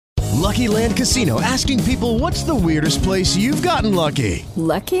Lucky Land Casino, asking people, what's the weirdest place you've gotten lucky?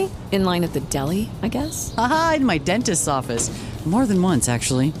 Lucky? In line at the deli, I guess? Aha, in my dentist's office. More than once,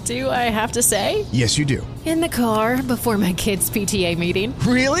 actually. Do I have to say? Yes, you do. In the car before my kids' PTA meeting.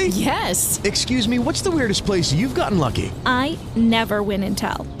 Really? Yes. Excuse me, what's the weirdest place you've gotten lucky? I never win and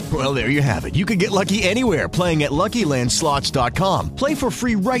tell. Well, there you have it. You can get lucky anywhere, playing at LuckyLandSlots.com. Play for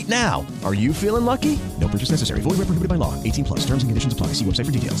free right now. Are you feeling lucky? No purchase necessary. Void where prohibited by law. 18 plus. Terms and conditions apply. See website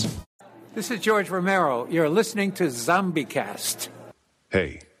for details. This is George Romero. You're listening to ZombieCast.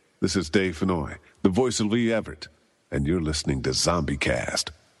 Hey, this is Dave Fennoy, the voice of Lee Everett, and you're listening to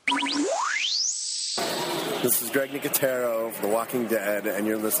ZombieCast. This is Greg Nicotero for The Walking Dead, and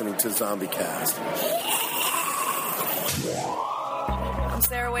you're listening to ZombieCast. I'm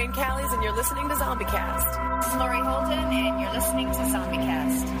Sarah Wayne Callies, and you're listening to ZombieCast. This is Lori Holden, and you're listening to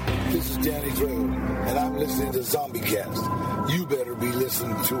ZombieCast. This is Danny Trejo, and I'm listening to ZombieCast. You better be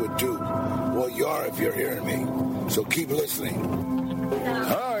listening to it, too. Well, you are if you're hearing me, so keep listening.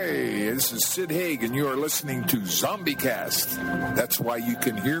 Hi, this is Sid Haig, and you are listening to ZombieCast. That's why you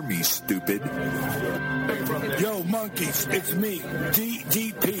can hear me, stupid. Yo, monkeys, it's me,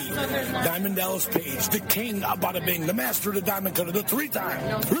 DDP, Diamond Dallas Page, the king of Bada Bing, the master of the Diamond Cutter, the three-time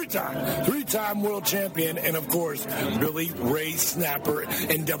world champion, and of course, Billy Ray Snapper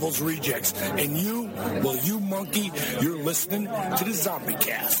and Devil's Rejects. And you, well, you monkey, you're listening to the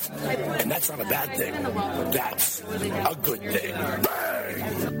ZombieCast. And that's not a bad thing. That's a good thing. Bang!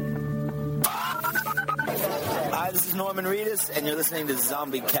 Hi, this is Norman Reedus, and you're listening to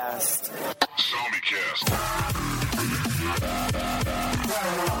ZombieCast.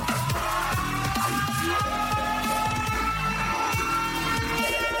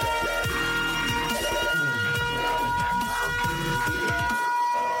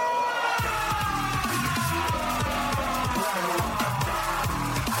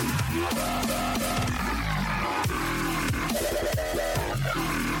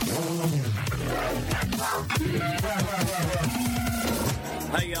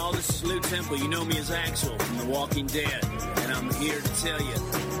 Hey y'all, this is Lou Temple. You know me as Axel from The Walking Dead, and I'm here to tell you,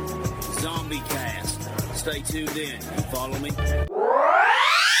 ZombieCast. Stay tuned in. You follow me?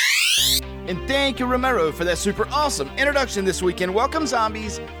 And thank you, Romero, for that super awesome introduction this weekend. Welcome,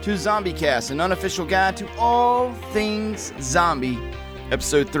 zombies, to ZombieCast, an unofficial guide to all things zombie.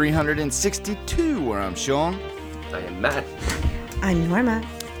 Episode 362, where I'm Sean. I am Matt. I'm Norma.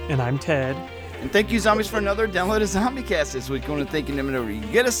 And I'm Ted. And thank you, zombies, for another download of ZombieCast this week. I want to thank you whenever you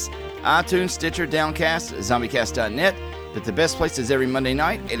get us. iTunes, Stitcher, Downcast, ZombieCast.net. But the best place is every Monday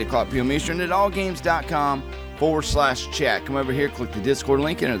night, 8 o'clock p.m. Eastern, at allgames.com/chat. Come over here, click the Discord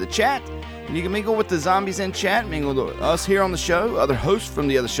link, enter the chat, and you can mingle with the zombies in chat, mingle with us here on the show, other hosts from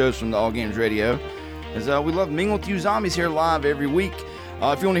the other shows from the All Games Radio. As we love mingling with you zombies here live every week.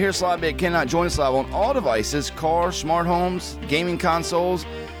 If you want to hear us live, but cannot join us live on all devices, cars, smart homes, gaming consoles,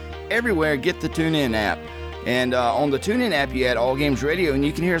 everywhere, get the TuneIn app. And on the TuneIn app, you add All Games Radio, and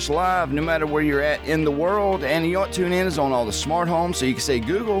you can hear us live no matter where you're at in the world. And you know what? TuneIn is on all the smart homes, so you can say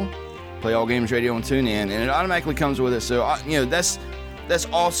Google, play All Games Radio on TuneIn, and it automatically comes with it. So, that's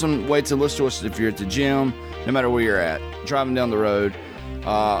awesome way to listen to us if you're at the gym, no matter where you're at, driving down the road.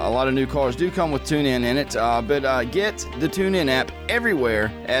 A lot of new cars do come with TuneIn in it, but get the TuneIn app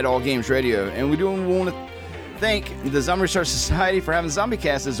everywhere at All Games Radio. And we do want to thank the Zombie Research Society for having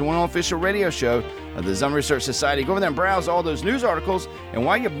ZombieCast as the one official radio show of the Zombie Research Society. Go over there and browse all those news articles, and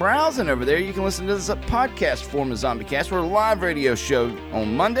while you're browsing over there, you can listen to this podcast form of ZombieCast. We're a live radio show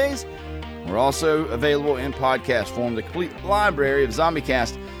on Mondays. We're also available in podcast form. The complete library of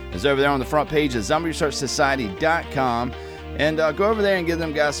ZombieCast is over there on the front page of ZombieResearchSociety.com. And go over there and give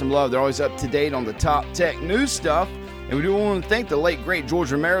them guys some love. They're always up to date on the top tech news stuff. And we do want to thank the late, great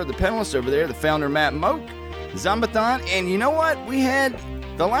George Romero, the panelist over there, the founder, Matt Moak, Zombathon. And you know what?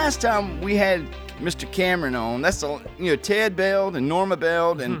 The last time we had Mr. Cameron on, that's Ted bailed and Norma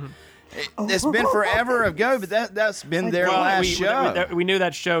bailed, and it's been forever ago, but that's been their last show. We knew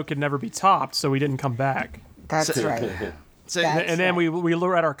that show could never be topped, so we didn't come back. That's right. Then we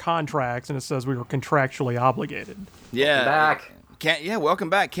read our contracts, and it says we were contractually obligated. Yeah, back.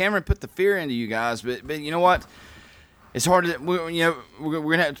 Welcome back. Cameron put the fear into you guys, but you know what? It's hard to we're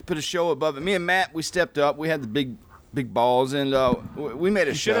gonna have to put a show above it. Me and Matt, we stepped up. We had the big balls, and we made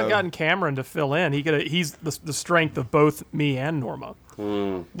a show. Should have gotten Cameron to fill in. He's the strength of both me and Norma.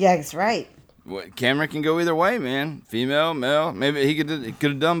 Yeah, that's right. Cameron can go either way, man. Female, male. Maybe he could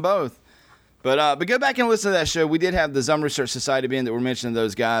have done both. But go back and listen to that show. We did have the Zombie Research Society band that we're mentioning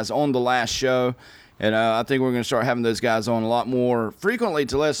those guys on the last show. And I think we're going to start having those guys on a lot more frequently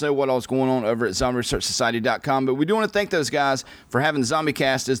to let us know what all's going on over at ZombieResearchSociety.com. But we do want to thank those guys for having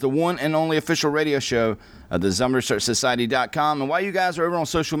ZombieCast as the one and only official radio show of the ZombieResearchSociety.com. And while you guys are over on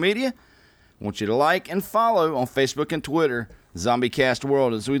social media, I want you to like and follow on Facebook and Twitter, ZombieCast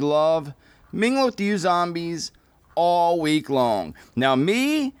World, as we love mingling with you zombies all week long. Now,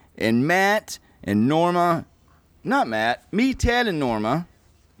 me and Matt and Norma, not Matt, me, Ted, and Norma,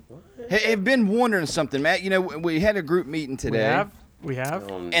 have been wondering something, Matt. You know, we had a group meeting today. We have.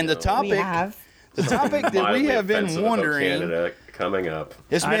 And the topic that we have been wondering. Canada coming up.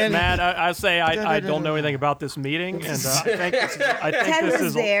 Matt, I say I don't know anything about this meeting, and I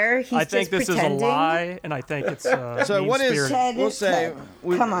think this is a lie, and I think it's so. What is? Ted We'll is say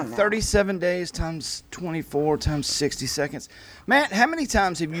Ted. Come on now. 37 days times 24 times 60 seconds. Matt, how many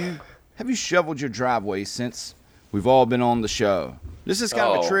times have you shoveled your driveway since we've all been on the show? This is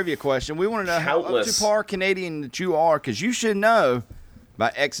kind of a trivia question. We want to know how up to par Canadian that you are, because you should know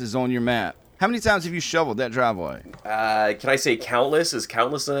by X's on your map. How many times have you shoveled that driveway? Can I say countless? Is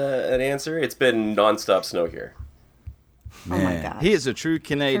countless an answer? It's been nonstop snow here. Man, oh my God. He is a true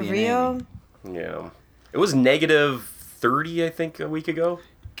Canadian. For real? Yeah. It was negative 30, I think, a week ago.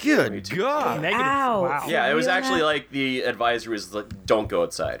 Good God. Negative. Wow. Yeah, it was actually like the advisory was like, don't go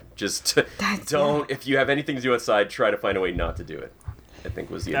outside. Just don't. If you have anything to do outside, try to find a way not to do it. I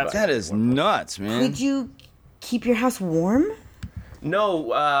think was the advice. That is nuts, man. Could you keep your house warm?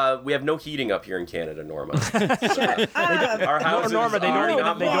 No, we have no heating up here in Canada, Norma. Our houses Norma, they don't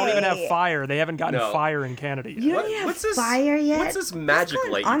even have way. fire. They haven't gotten fire in Canada yet. You don't have fire yet? What's this magic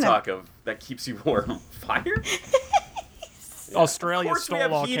light you talk of that keeps you warm? Fire? Australia of course stole we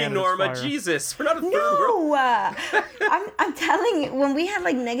have all heating, Canada's Norma. fire. Jesus, we're not a third world. I'm telling you, when we had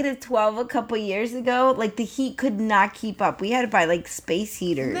like negative 12 a couple years ago, like the heat could not keep up. We had to buy like space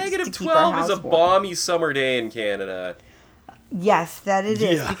heaters. Negative to keep our 12 house is a warm. balmy summer day in Canada. Yes, that it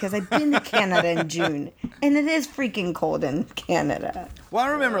is, because I've been to Canada in June, and it is freaking cold in Canada. Well, I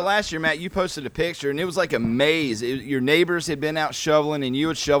remember last year, Matt, you posted a picture, and it was like a maze. Your neighbors had been out shoveling, and you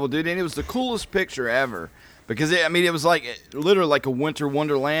had shoveled, dude, and it was the coolest picture ever. Because, it was like literally like a winter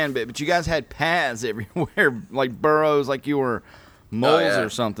wonderland, but you guys had paths everywhere, like burrows, like you were moles or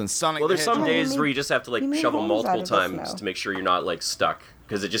something. Well, there's some days where you just have to like shovel multiple times to make sure you're not like stuck.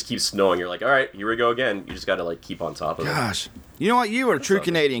 Because it just keeps snowing. You're like, all right, here we go again. You just got to like keep on top of it. Gosh. You know what? You are a true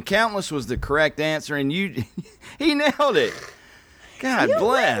Canadian. Countless was the correct answer, and he nailed it. God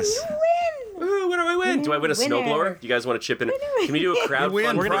bless. You win. Ooh, what do I win? Do I win a snowblower? Do you guys want to chip in? Can we do a crowd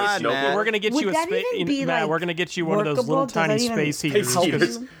fund for a snowblower? We're going to get you a space. Matt, we're going to get you one of those little tiny space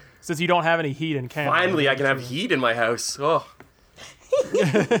heaters. Since you don't have any heat in Canada. Finally, I can have heat in my house. Oh.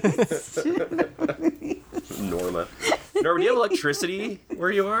 Norma, do you have electricity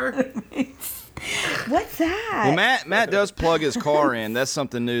where you are? What's that? Well, Matt does plug his car in. That's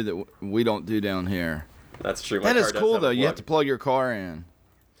something new that we don't do down here. That's true. That is cool, though. You have to plug your car in.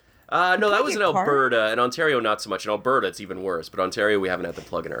 No, that was in Alberta. In Ontario, not so much. In Alberta, it's even worse. But Ontario, we haven't had to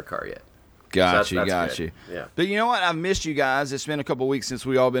plug in our car yet. Got you. Yeah. But you know what? I've missed you guys. It's been a couple weeks since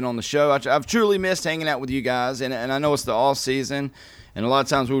we all been on the show. I've truly missed hanging out with you guys, and I know it's the off season, and a lot of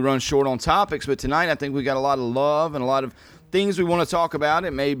times we run short on topics. But tonight, I think we got a lot of love and a lot of things we want to talk about.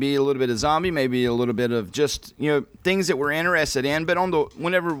 It may be a little bit of zombie, maybe a little bit of just things that we're interested in. But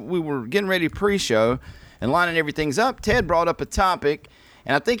whenever we were getting ready pre-show and lining everything up, Ted brought up a topic.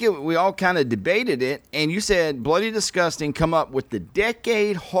 And I think we all kind of debated it, and you said Bloody Disgusting come up with the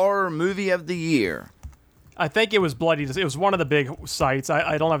Decade Horror Movie of the Year. I think it was Bloody. It was one of the big sites.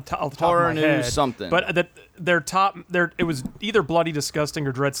 I don't have off the top Horror of my News head, something. But it was either Bloody Disgusting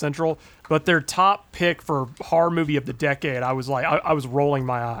or Dread Central. But their top pick for horror movie of the decade, I was like, I was rolling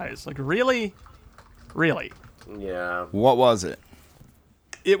my eyes. Like, really? Yeah. What was it?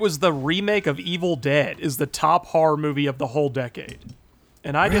 It was the remake of Evil Dead. Is the top horror movie of the whole decade.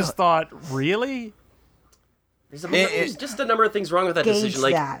 And I just thought, really? There's just a number of things wrong with that decision.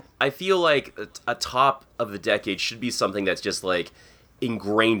 Like, I feel like a top of the decade should be something that's just like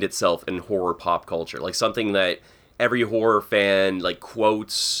ingrained itself in horror pop culture, like something that every horror fan like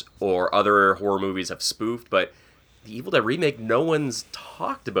quotes or other horror movies have spoofed. But the Evil Dead remake, no one's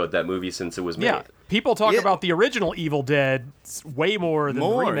talked about that movie since it was made. Yeah, people talk about the original Evil Dead way more than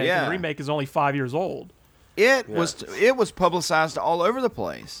the remake. Yeah. And the remake is only 5 years old. It was publicized all over the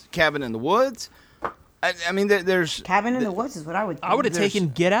place. Cabin in the Woods. I mean, there's Cabin in the Woods is what I would think. I would have taken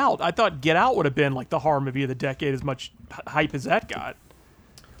Get Out. I thought Get Out would have been like the horror movie of the decade, as much hype as that got.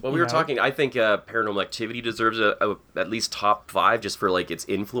 Well, we were talking. I think Paranormal Activity deserves at least top 5 just for like its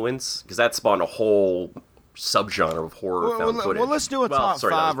influence, because that spawned a whole subgenre of horror found footage. Well, let's do a top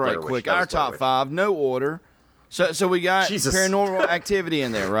five right quick. Our top five, no order. So we got Paranormal Activity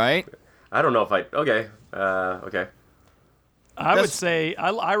in there, right? I don't know if okay. I would say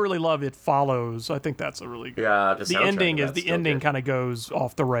I really love It Follows. I think that's a really good. Yeah, the ending kind of goes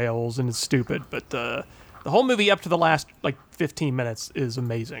off the rails and is stupid, but the whole movie up to the last 15 minutes is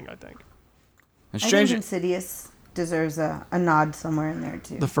amazing. I think. I think Insidious deserves a nod somewhere in there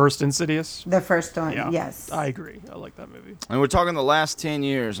too. The first Insidious. The first one, yeah, yes. I agree. I like that movie. And we're talking the last 10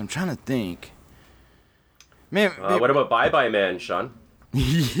 years. I'm trying to think. Man, what about Bye Bye Man, Sean?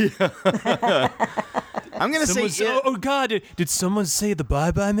 Yeah. I'm gonna say. Oh God! Did someone say the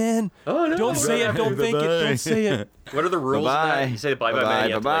Bye Bye Man? Oh no! Don't say it. Don't think it. Don't say it. What are the rules? Bye-bye. You say Bye Bye Man.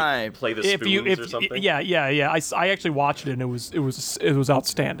 You have to play the spoons or something. Yeah. I actually watched it and it was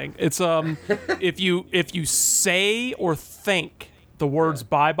outstanding. It's if you say or think the words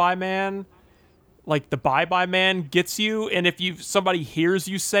Bye Bye Man, like the Bye Bye Man gets you, and if somebody hears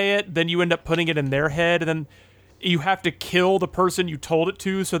you say it, then you end up putting it in their head, and then you have to kill the person you told it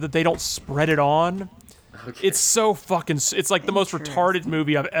to so that they don't spread it on. Okay. It's so fucking. It's like the most retarded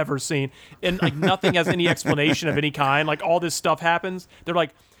movie I've ever seen, and nothing has any explanation of any kind. All this stuff happens. They're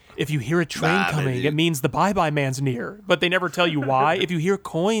like, if you hear a train coming, it means the Bye Bye Man's near, but they never tell you why. If you hear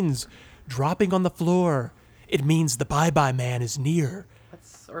coins dropping on the floor, it means the Bye Bye Man is near,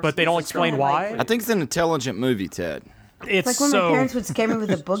 but they don't explain why. I think it's an intelligent movie, Ted. It's like when my parents would scare me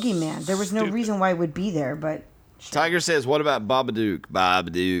with a boogeyman. There was no reason why it would be there, but. Tiger says, what about Babadook?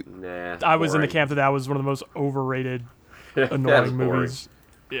 Babadook. Nah, I was in the camp that was one of the most overrated, annoying movies.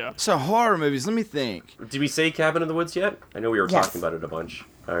 Yeah. So horror movies, let me think. Did we say Cabin in the Woods yet? I know we were talking about it a bunch.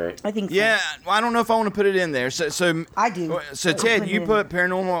 All right. I think so. Yeah, well, I don't know if I want to put it in there. So I do. So Ted, you put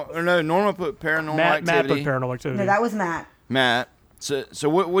Paranormal, or no, Norma put Paranormal Activity. Matt put Paranormal Activity. No, that was Matt. Matt. So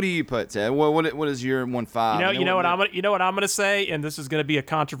what do you put, Ted? What is your 1-5? You know what I'm gonna say, and this is gonna be a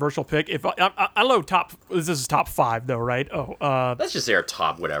controversial pick. If I don't know this is top 5 though, right? Let's just say our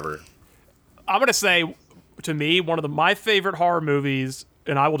top whatever. I'm gonna say, to me, one of my favorite horror movies,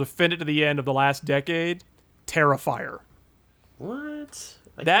 and I will defend it to the end of the last decade, Terrifier. What?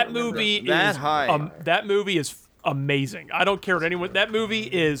 That movie is amazing. I don't care what anyone. That movie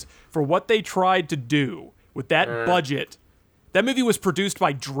is, for what they tried to do with that budget. That movie was produced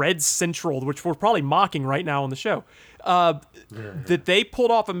by Dread Central, which we're probably mocking right now on the show. That they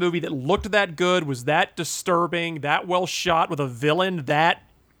pulled off a movie that looked that good, was that disturbing, that well shot, with a villain that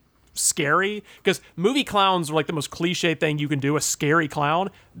scary. Because movie clowns are like the most cliche thing you can do, a scary clown.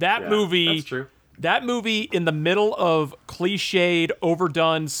 That movie... That's true. That movie, in the middle of cliched,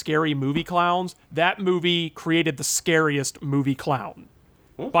 overdone, scary movie clowns, that movie created the scariest movie clown.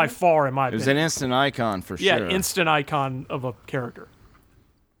 By far, in my opinion. It was an instant icon for sure. Yeah, instant icon of a character.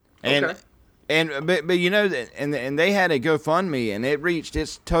 But and they had a GoFundMe, and it reached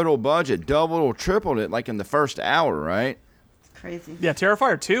its total budget, doubled or tripled it, in the first hour, right? Crazy. Yeah,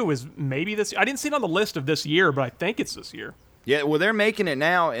 Terrifier 2 is maybe this. I didn't see it on the list of this year, but I think it's this year. Yeah, well, they're making it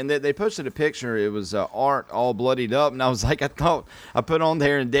now, and they posted a picture. It was Art all bloodied up, and I was like, I put on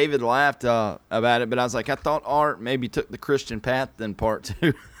there, and David laughed about it, but I was like, I thought Art maybe took the Christian path in part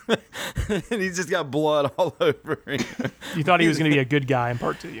 2. And he's just got blood all over him. You thought he was going to be a good guy in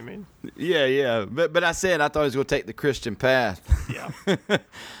part 2, you mean? Yeah. But I said I thought he was going to take the Christian path. Yeah.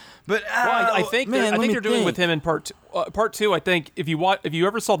 But I think they're doing with him in part 2. I think if you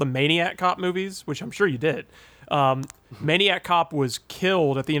ever saw the Maniac Cop movies, which I'm sure you did, Maniac Cop was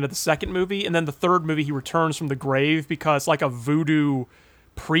killed at the end of the second movie, and then the third movie he returns from the grave because a voodoo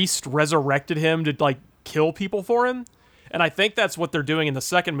priest resurrected him to kill people for him. And I think that's what they're doing in the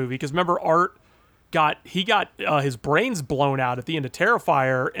second movie, because remember, Art got his brains blown out at the end of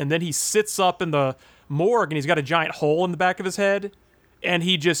Terrifier, and then he sits up in the morgue and he's got a giant hole in the back of his head, and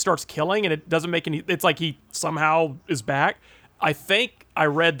he just starts killing, and it doesn't make any. It's like he somehow is back. I think I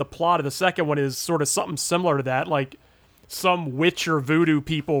read the plot of the second one is sort of something similar to that, like some witch or voodoo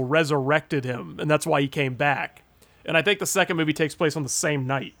people resurrected him, and that's why he came back. And I think the second movie takes place on the same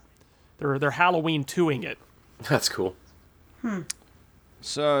night. They're Halloween 2ing it. That's cool.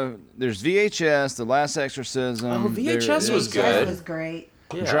 So there's VHS, The Last Exorcism. Oh, VHS was good. VHS was great.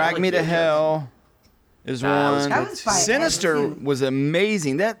 Yeah, Drag Me to Hell is one. That was fun. Sinister was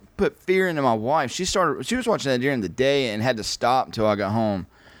amazing. That put fear into my wife. She was watching that during the day and had to stop until I got home.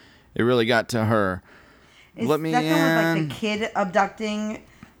 It really got to her. Let me in. That one with the kid abducting.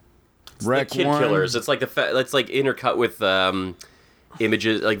 It's the kid killers. It's it's intercut with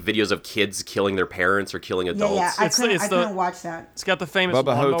images, videos of kids killing their parents or killing adults. Yeah, I couldn't watch that. It's got the famous Bubba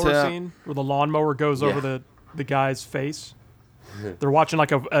lawnmower Hotep scene where the lawnmower goes over the guy's face. They're watching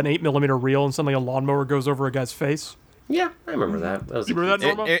like an 8mm reel, and suddenly a lawnmower goes over a guy's face. Yeah, I remember that. You remember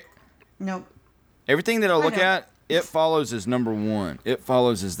that, Norma? Nope. Everything that I look at, It Follows is number one. It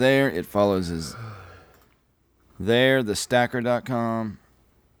Follows is there. It Follows is there. TheStacker.com.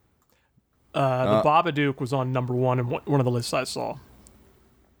 The Babadook was on number one in one of the lists I saw.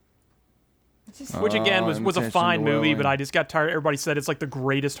 Which again was a fine movie, but I just got tired. Everybody said it's like the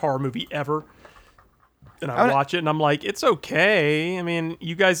greatest horror movie ever. And I watch it and I'm like, it's okay. I mean,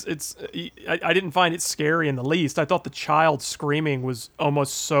 you guys, I didn't find it scary in the least. I thought the child screaming was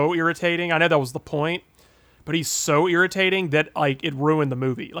almost so irritating. I know that was the point, but he's so irritating that like it ruined the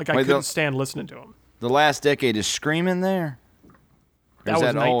movie. Like I couldn't stand listening to him. The Last Decade is Screaming there? Or is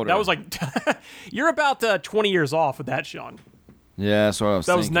that older? That was like, you're about 20 years off with that, Sean. Yeah, that's what I was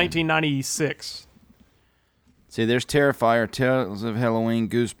thinking. That was 1996. See, there's Terrifier, Tales of Halloween,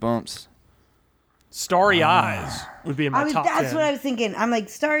 Goosebumps. Starry Eyes would be in my top 10. That's what I was thinking. I'm like,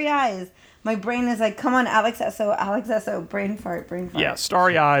 Starry Eyes. My brain is like, come on, Alex Esso, brain fart. Yeah,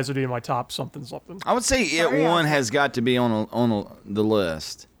 Starry Eyes would be in my top something. I would say It One has got to be on the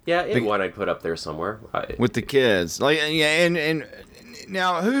list. Yeah, It One I'd put up there somewhere. With the kids. Like, yeah, and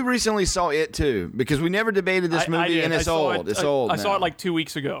now, who recently saw It 2? Because we never debated this movie, and it's old. It's old I saw it like 2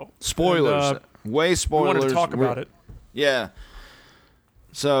 weeks ago. Spoilers. Way spoilers. We wanted to talk about it. Yeah.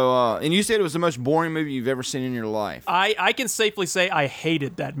 So, and you said it was the most boring movie you've ever seen in your life. I can safely say I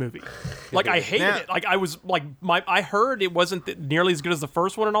hated that movie. Like, I hated it. Like, I was, like, I heard it wasn't nearly as good as the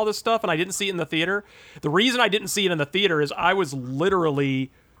first one and all this stuff, and I didn't see it in the theater. The reason I didn't see it in the theater is I was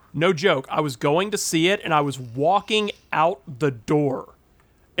literally, no joke, I was going to see it, and I was walking out the door.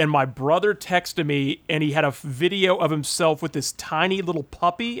 And my brother texted me, and he had a video of himself with this tiny little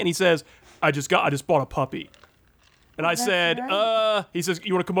puppy, and he says, I just bought a puppy. And I said, he says,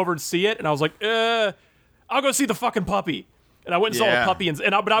 you want to come over and see it? And I was like, I'll go see the fucking puppy. And I went and saw the puppy,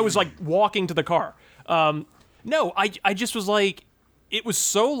 but I was like walking to the car. No, I just was like, it was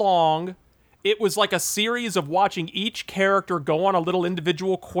so long. It was like a series of watching each character go on a little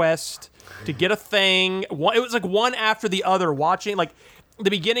individual quest to get a thing. It was like one after the other, watching like. The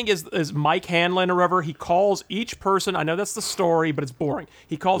beginning is Mike Hanlon or whatever. He calls each person. I know that's the story, but it's boring.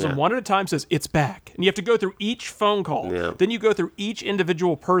 He calls them one at a time, says, it's back. And you have to go through each phone call. Yeah. Then you go through each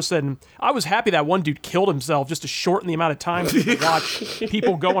individual person. I was happy that one dude killed himself just to shorten the amount of time to watch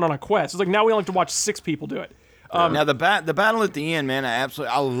people going on a quest. It's like now we only have to watch 6 people do it. Now the battle at the end, man,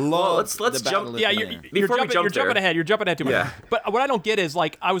 I love. Let's jump. Yeah, you're jumping ahead. You're jumping ahead too much. Yeah. But what I don't get is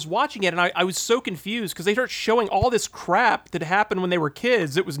like I was watching it and I was so confused because they start showing all this crap that happened when they were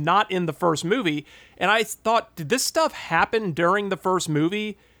kids. It was not in the first movie, and I thought, did this stuff happen during the first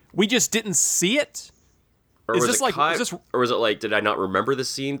movie? We just didn't see it. Or was it like, did I not remember the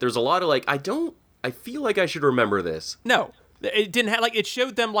scene? There's a lot of like, I feel like I should remember this. No, it didn't have, like, it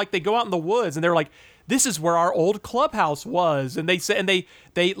showed them like they go out in the woods and they're like, this is where our old clubhouse was, and they say, and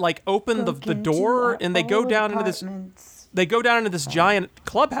they like open the door and they go down into this. They go down into this giant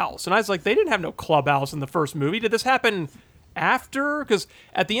clubhouse, and I was like, they didn't have no clubhouse in the first movie. Did this happen after? Because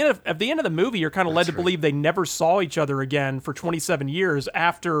at the end of the movie, you're kind of led to believe they never saw each other again for 27 years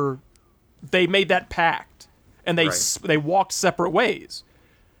after they made that pact, and they walked separate ways.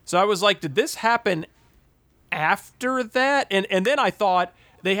 So I was like, did this happen after that? And then I thought.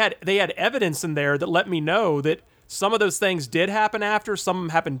 They had evidence in there that let me know that some of those things did happen after, some of them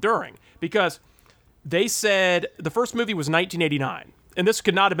happened during. Because they said the first movie was 1989, and this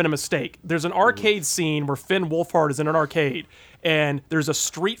could not have been a mistake. There's an arcade scene where Finn Wolfhard is in an arcade, and there's a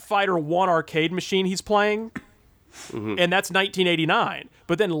Street Fighter 1 arcade machine he's playing, and that's 1989.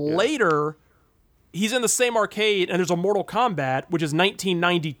 But then later, he's in the same arcade, and there's a Mortal Kombat, which is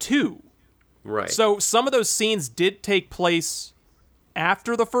 1992. Right. So some of those scenes did take place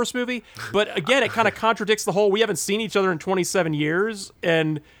after the first movie, but again, it kind of contradicts the whole we haven't seen each other in 27 years,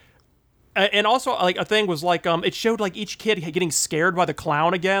 and also like a thing was like it showed like each kid getting scared by the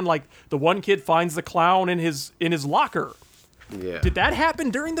clown again. Like the one kid finds the clown in his locker. Yeah. Did that happen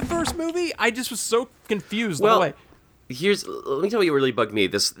during the first movie? I just was so confused the whole way. Let me tell you what really bugged me.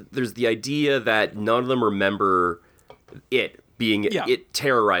 There's the idea that none of them remember it being it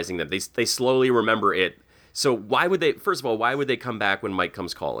terrorizing them. They slowly remember it. So why would they come back when Mike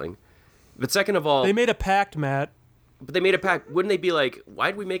comes calling? But second of all, they made a pact, Matt. But they made a pact. Wouldn't they be like,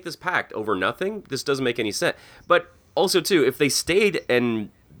 why did we make this pact over nothing? This doesn't make any sense. But also too, if they stayed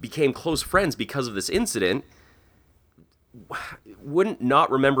and became close friends because of this incident, wouldn't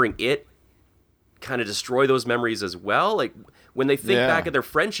not remembering it kind of destroy those memories as well? Like when they think back at their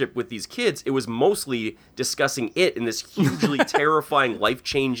friendship with these kids, it was mostly discussing it in this hugely terrifying,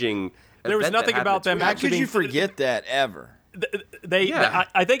 life-changing. There was nothing about them. How could you forget that ever?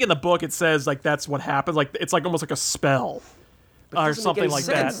 I think in the book it says like that's what happens. Like it's like almost like a spell or something like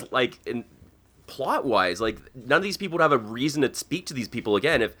that. Like in plot wise, like none of these people would have a reason to speak to these people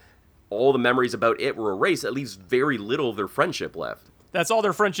again if all the memories about it were erased. It leaves very little of their friendship left. That's all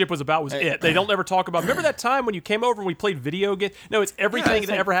their friendship was about was it. They don't ever talk about, remember that time when you came over and we played video games? No, it's everything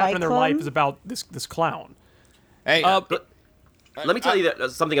that ever happened in their life is about this clown. Hey, but let me tell you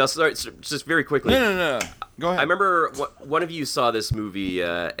that something else. Sorry, just very quickly. No. Go ahead. I remember one of you saw this movie,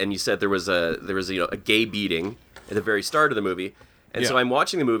 and you said there was a gay beating at the very start of the movie, and so I'm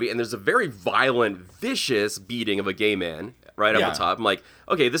watching the movie, and there's a very violent, vicious beating of a gay man right up the top. I'm like,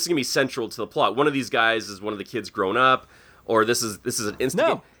 okay, this is gonna be central to the plot. One of these guys is one of the kids grown up, or this is an instant.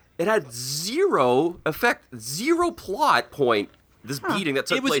 No. It had zero effect, zero plot point. This beating that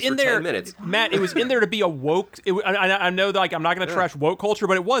took place for 10 minutes. Matt, it was in there to be a woke... I know that like, I'm not going to trash woke culture,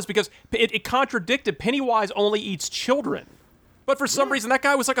 but it was because it contradicted Pennywise only eats children. But for some reason, that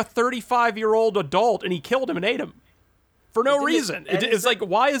guy was like a 35-year-old adult, and he killed him and ate him. For no reason. It's like,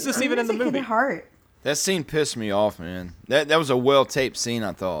 why is this even in the movie? That scene pissed me off, man. That was a well-taped scene,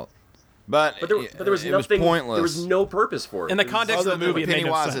 I thought. But there was nothing... was pointless. There was no purpose for it. In the context of the movie, it made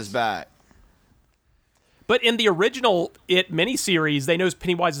no sense. Pennywise is back. But in the original It miniseries, they know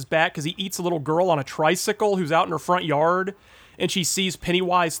Pennywise is back because he eats a little girl on a tricycle who's out in her front yard, and she sees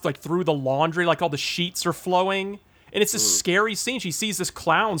Pennywise like through the laundry, like all the sheets are flowing, and it's this scary scene. She sees this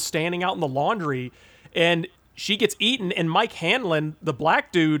clown standing out in the laundry, and she gets eaten, and Mike Hanlon, the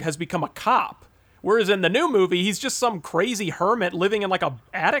black dude, has become a cop. Whereas in the new movie, he's just some crazy hermit living in like a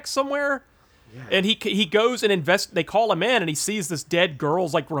attic somewhere. Yeah. And he goes and they call him in, and he sees this dead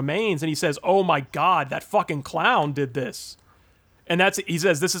girl's like remains, and he says, "Oh my God, that fucking clown did this." And he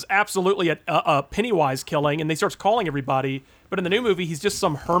says, "This is absolutely a Pennywise killing," and they starts calling everybody. But in the new movie, he's just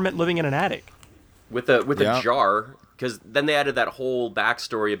some hermit living in an attic. With a jar, because then they added that whole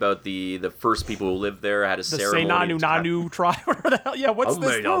backstory about the first people who lived there had a ceremony. The Nanu tribe, whatever the hell. Yeah, what's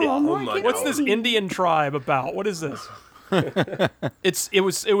this? What's this Indian tribe about? What is this? I thought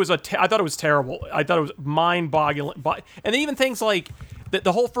it was terrible. I thought it was mind-boggling. And even things like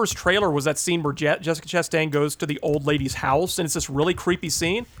the whole first trailer was that scene where Jessica Chastain goes to the old lady's house, and it's this really creepy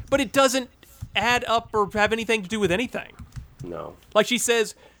scene, but it doesn't add up or have anything to do with anything. No. Like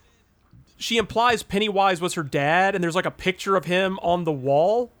she implies Pennywise was her dad, and there's like a picture of him on the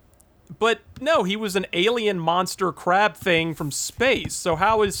wall. But no, he was an alien monster crab thing from space. So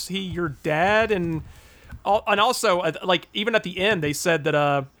how is he your dad? And also, like, even at the end, they said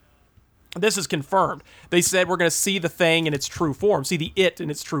that, this is confirmed. They said we're going to see the thing in its true form, see the it in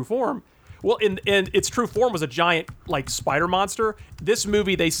its true form. Well, in its true form was a giant, like, spider monster. This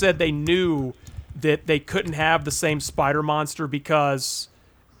movie, they said they knew that they couldn't have the same spider monster because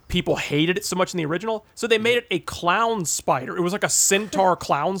people hated it so much in the original. So they made it a clown spider. It was like a centaur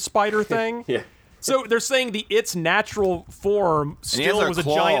clown spider thing. Yeah. So they're saying its natural form still was a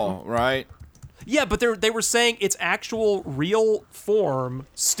giant... right? Yeah, but they were saying its actual real form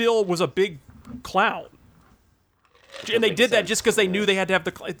still was a big clown, and they did that just because they knew they had to have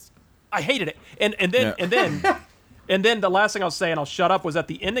the. I hated it, and then the last thing I'll say, and I'll shut up, was at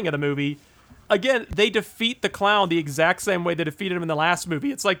the ending of the movie. Again, they defeat the clown the exact same way they defeated him in the last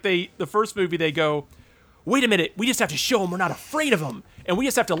movie. It's like the first movie they go, "Wait a minute, we just have to show him we're not afraid of him, and we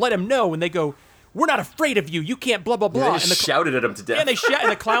just have to let him know." And they go, "We're not afraid of you. You can't blah blah blah." Yeah, they just shouted at him to death. Yeah,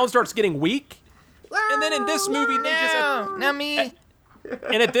 and the clown starts getting weak. And then in this movie, they just not me.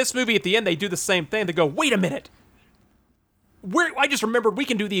 And at this movie, at the end, they do the same thing. They go, "Wait a minute. I just remembered we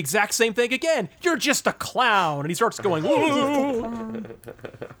can do the exact same thing again. You're just a clown." And he starts going, "Whoa."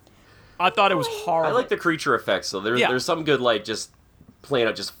 I thought it was horrible. I like the creature effects, so there's some good, like, just playing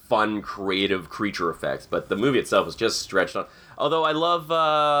out just fun, creative creature effects. But the movie itself was just stretched on. Although I love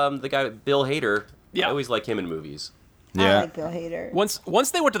the guy, Bill Hader. Yeah. I always like him in movies. Yeah. I like Bill Hader.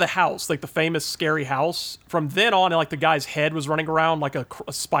 Once they went to the house, like the famous scary house, from then on, like the guy's head was running around like a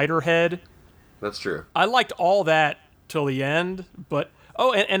spider head. That's true. I liked all that till the end, but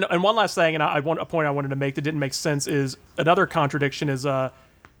and one last thing, and a point I wanted to make that didn't make sense is another contradiction is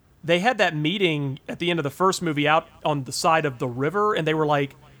they had that meeting at the end of the first movie out on the side of the river, and they were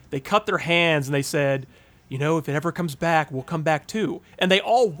like, they cut their hands and they said, you know, if it ever comes back, we'll come back too. And they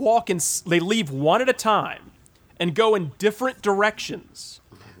all they leave one at a time and go in different directions,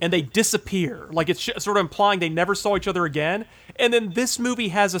 and they disappear. Like, it's sort of implying they never saw each other again. And then this movie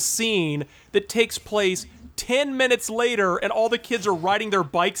has a scene that takes place 10 minutes later, and all the kids are riding their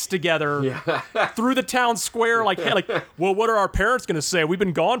bikes together through the town square, like, well, what are our parents going to say? We've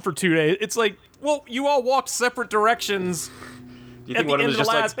been gone for 2 days. It's like, well, you all walked separate directions. you think one of them was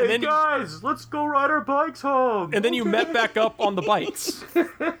just like, hey guys, let's go ride our bikes home? And then you met back up on the bikes.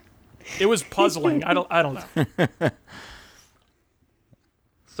 It was puzzling. I don't know.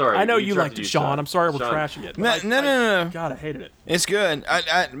 Sorry, I know you liked it, Sean. I'm sorry we're trashing it. No. God, I hated it. It's good.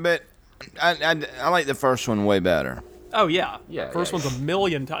 But I like the first one way better. Oh yeah. First one's a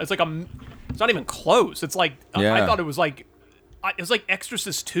million times. It's like it's not even close. It's like I thought it was like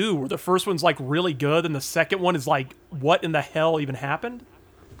Exorcist 2, where the first one's like really good, and the second one is like, what in the hell even happened?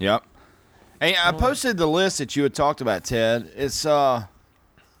 Yep. Hey, I posted the list that you had talked about, Ted. It's it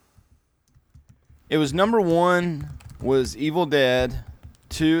was number 1 was Evil Dead,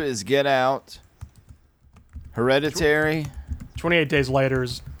 2 is Get Out, Hereditary. 28 Days Later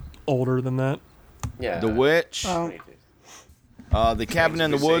is older than that. Yeah. The Witch. The Cabin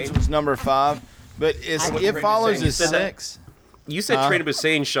in the Woods was number 5, but it follows as 6. You said Train to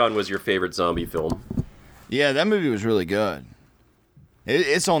Busan, Sean, was your favorite zombie film. Yeah, that movie was really good.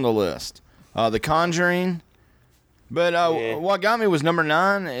 It's on the list. The Conjuring. But what got me was number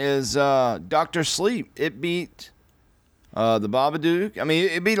 9 is Dr. Sleep. It beat The Babadook. I mean,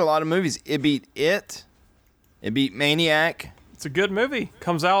 it beat a lot of movies. It beat It. It beat Maniac. It's a good movie.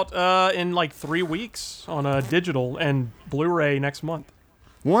 Comes out in like 3 weeks on digital and Blu-ray next month.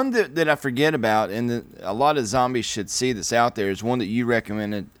 One that I forget about, and that a lot of zombies should see that's out there, is one that you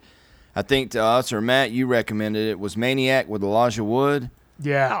recommended, I think, to us, or Matt, you recommended it, was Maniac with Elijah Wood.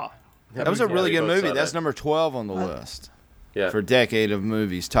 Yeah. That was a really good movie. That's number 12 on the list. Yeah. For Decade of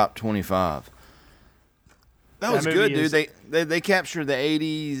Movies, top 25. That was good, dude. They captured the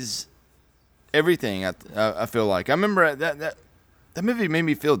 80s, everything, I feel like. I remember that movie made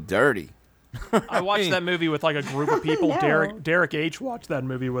me feel dirty. I watched that movie with like a group of people. Derek H. watched that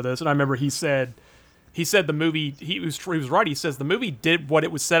movie with us, and I remember he said the movie, he was right. He says the movie did what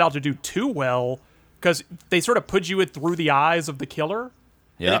it was set out to do too well, because they sort of put you through the eyes of the killer.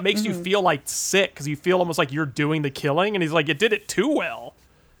 Yeah. And it makes you feel like sick, because you feel almost like you're doing the killing. And he's like, it did it too well.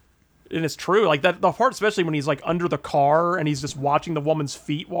 And it's true. Like that, the part, especially when he's like under the car and he's just watching the woman's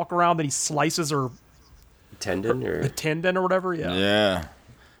feet walk around, then he slices her tendon or whatever. Yeah. Yeah.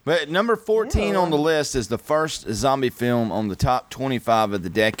 But number 14 on the list is the first zombie film on the top 25 of the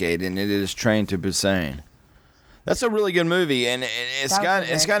decade, and it is Train to Busan. That's a really good movie, and it's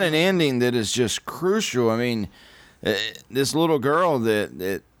got an ending that is just crucial. I mean, this little girl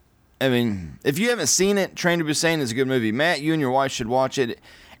that I mean, if you haven't seen it, Train to Busan is a good movie. Matt, you and your wife should watch it,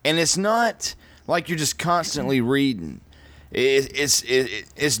 and it's not like you're just constantly reading.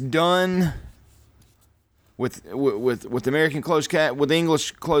 It's done with American with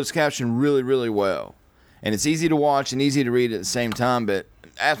English closed caption really, really well, and it's easy to watch and easy to read at the same time. But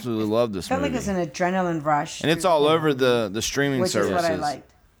absolutely love this movie. Felt like it's an adrenaline rush, and it's all over the streaming services. Which is what I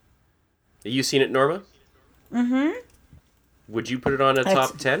liked. Have you seen it, Norma? Mm-hmm. Would you put it on a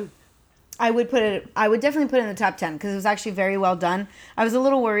top 10? I would definitely put it in the top 10 because it was actually very well done. I was a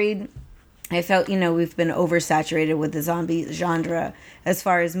little worried. I felt, we've been oversaturated with the zombie genre as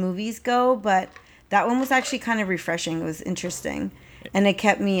far as movies go, but that one was actually kind of refreshing. It was interesting. And it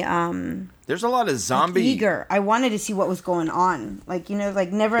kept me there's a lot of zombie eager. I wanted to see what was going on.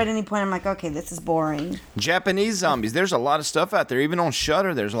 Never at any point I'm like, okay, this is boring. Japanese zombies. There's a lot of stuff out there. Even on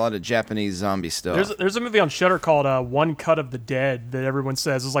Shudder, there's a lot of Japanese zombie stuff. There's a movie on Shudder called One Cut of the Dead that everyone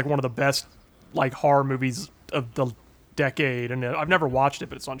says is like one of the best horror movies of the decade, and I've never watched it,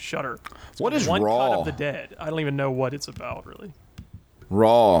 but it's on Shudder. What is One Raw? Cut of the Dead. I don't even know what it's about, really.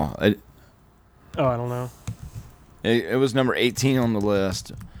 Raw. I don't know. It was number 18 on the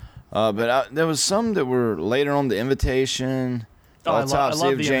list. But there was some that were later on. The Invitation,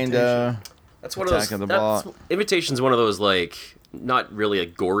 Autopsy of Jane Doe. That's one of those. Invitation's one of those, not really a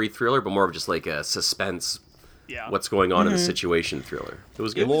gory thriller, but more of just like a suspense. Yeah. What's going on in the situation thriller. It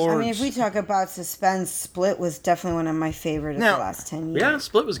was good. I mean, if we talk about suspense, Split was definitely one of my favorite of the last 10 years. Yeah,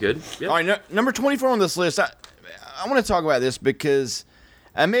 Split was good. Yep. All right, number 24 on this list. I want to talk about this because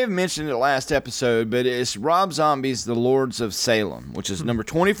I may have mentioned it last episode, but it's Rob Zombie's The Lords of Salem, which is number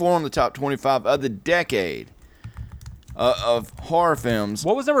 24 on the top 25 of the decade of horror films.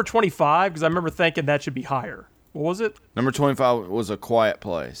 What was number 25? Because I remember thinking that should be higher. What was it? Number 25 was A Quiet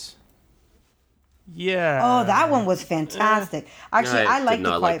Place. Yeah. Oh, that one was fantastic. Actually, I liked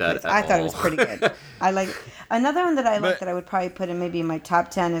The Quiet Place. I thought it was pretty good. I like another one that I like that I would probably put in maybe in my top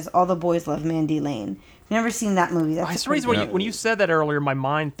 10 is All the Boys Love Mandy Lane. I've never seen that movie. That's the reason when you said that earlier, my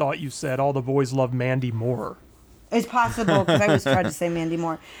mind thought you said All the Boys Love Mandy Moore. It's possible because I always tried to say Mandy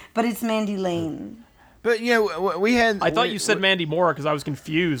Moore, but it's Mandy Lane. But we had. I thought you said Mandy Moore because I was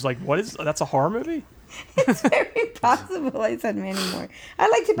confused. Like, what is that's a horror movie? It's very possible I said Mandy Moore. I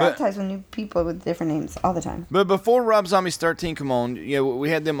like to baptize new people with different names all the time. But before Rob Zombie's 13 come on, we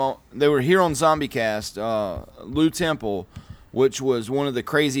had them on. They were here on ZombieCast. Lou Temple, which was one of the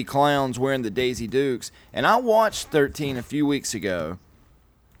crazy clowns wearing the Daisy Dukes, and I watched 13 a few weeks ago,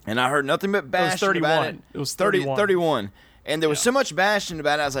 and I heard nothing but bashing about it. It was 31. 31. And there was so much bashing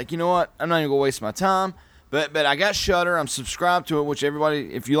about it. I was like, you know what? I'm not even gonna waste my time. But I got Shudder. I'm subscribed to it, which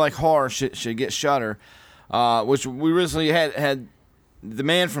everybody, if you like horror, should get Shudder. Which we recently had the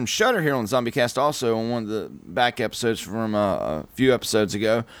man from Shudder here on ZombieCast also on one of the back episodes from a few episodes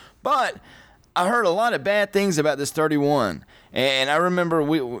ago. But I heard a lot of bad things about this 31, and I remember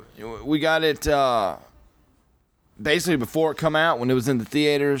we got it basically before it come out when it was in the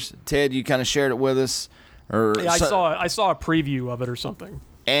theaters. Ted, you kind of shared it with us, I saw a preview of it or something,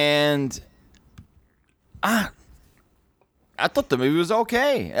 and I thought the movie was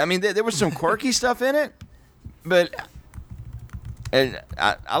okay. I mean, there was some quirky stuff in it, but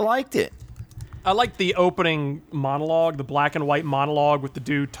I liked it. I liked the opening monologue, the black and white monologue with the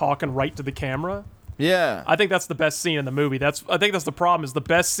dude talking right to the camera. Yeah. I think that's the best scene in the movie. I think that's the problem, is the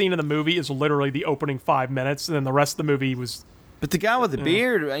best scene in the movie is literally the opening 5 minutes, and then the rest of the movie was... But the guy with the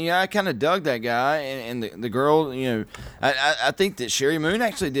beard, I kind of dug that guy, and the girl, I think that Sherry Moon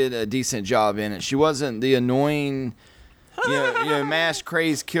actually did a decent job in it. She wasn't the annoying, mass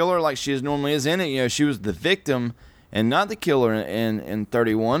crazed killer like she normally is in it. She was the victim and not the killer in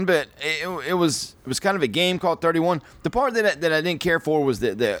 31. But it was kind of a game called 31. The part that I didn't care for was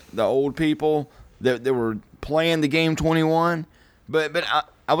the old people that were playing the game 21. But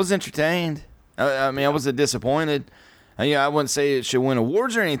I was entertained. I wasn't disappointed. I wouldn't say it should win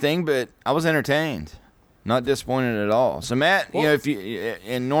awards or anything, but I was entertained, not disappointed at all. So Matt, if you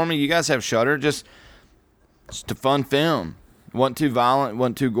and normally you guys have Shudder, just a fun film. It wasn't too violent,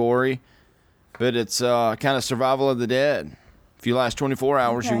 wasn't too gory, but it's kind of survival of the dead. If you last 24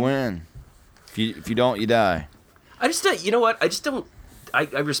 hours, you win. If you don't, you die. I just you know what? I just don't. I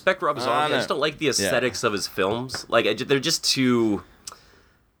respect Rob Zombie. I just don't like the aesthetics of his films. Like they're just too.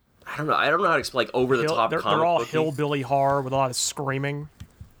 I don't know how to explain, like, over-the-top comic They're all booky. hillbilly horror with a lot of screaming.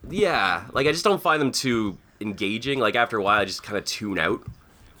 Yeah, like, I just don't find them too engaging. Like, after a while, I just kind of tune out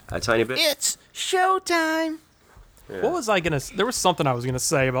a tiny bit. It's showtime! Yeah. What was I going to... There was something I was going to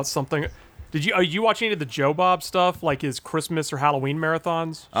say about something... Are you watching any of the Joe Bob stuff, like his Christmas or Halloween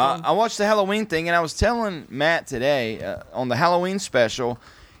marathons? I watched the Halloween thing, and I was telling Matt today, on the Halloween special,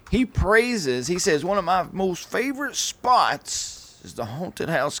 he says, one of my most favorite spots is the haunted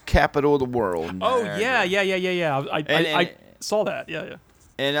house capital of the world. Oh, yeah. I saw that, yeah.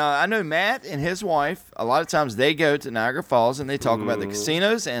 And I know Matt and his wife, a lot of times they go to Niagara Falls and they talk about the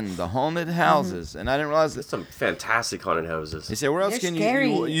casinos and the haunted houses. And I didn't realize that. Some fantastic haunted houses. He said, where else can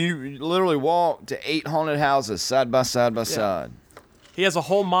you literally walk to 8 haunted houses side by side by side. He has a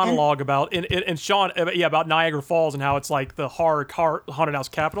whole monologue about Sean, about Niagara Falls and how it's like the horror haunted house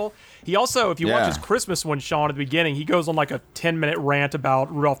capital. He also, if you watch his Christmas one, Sean, at the beginning, he goes on like a 10-minute rant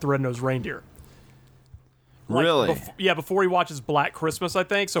about Rudolph the Red-Nosed Reindeer. Really? Before he watches Black Christmas, I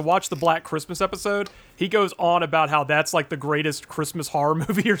think. So watch the Black Christmas episode. He goes on about how that's like the greatest Christmas horror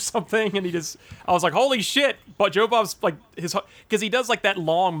movie or something, and I was like, holy shit! But Joe Bob's like because he does like that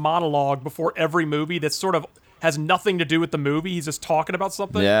long monologue before every movie that's sort of has nothing to do with the movie. He's just talking about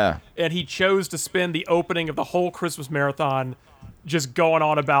something. Yeah. And he chose to spend the opening of the whole Christmas marathon just going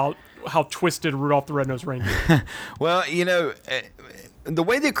on about how twisted Rudolph the Red-Nosed Reindeer. Well, the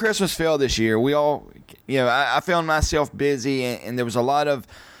way that Christmas fell this year, we all, I found myself busy, and there was a lot of,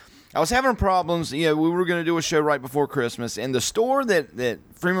 I was having problems. We were going to do a show right before Christmas, and the store that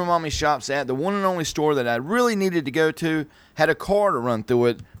Freeman Mommy shops at, the one and only store that I really needed to go to, had a car to run through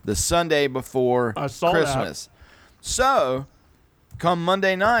it the Sunday before Christmas. So, come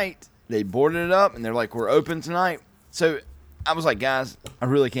Monday night, they boarded it up, and they're like, we're open tonight. So, I was like, guys, I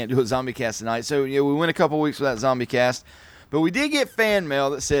really can't do a zombie cast tonight. So, we went a couple weeks without zombie cast. But we did get fan mail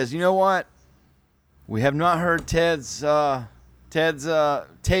that says, you know what? We have not heard Ted's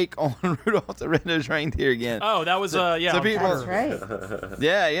take on Rudolph the Red-Nosed Reindeer again. Oh, that was, So people, that's right.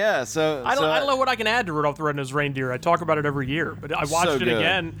 Yeah. So I don't know what I can add to Rudolph the Red-Nosed Reindeer. I talk about it every year, but I watched it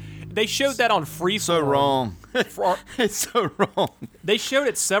again. They showed that on Freeform. So wrong. It's so wrong. They showed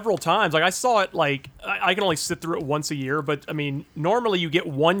it several times. Like I saw it. Like I can only sit through it once a year, but I mean, normally you get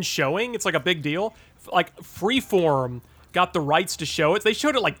one showing. It's like a big deal. Like Freeform got the rights to show it. They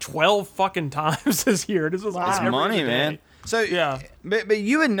showed it like 12 fucking times this year. This was It's money, man. So yeah, but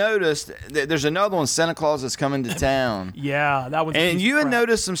you had noticed that there's another one, Santa Claus, that's coming to town. Yeah, that was. And you had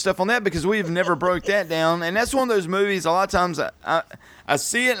noticed some stuff on that because we've never broke that down. And that's one of those movies. A lot of times I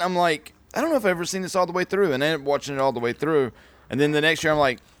see it and I'm like, I don't know if I've ever seen this all the way through. And then watching it all the way through. And then the next year I'm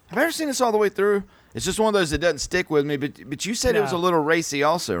like, have I ever seen this all the way through? It's just one of those that doesn't stick with me. But you said it was a little racy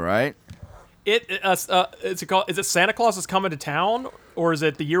also, right? Is it Santa Claus is Coming to Town, or is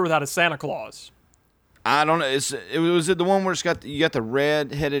it The Year Without a Santa Claus? I don't know. Was it the one where you got the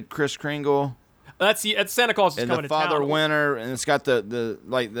red-headed Kris Kringle? That's Santa Claus is Coming to Town. And the Father Winter, and it's got the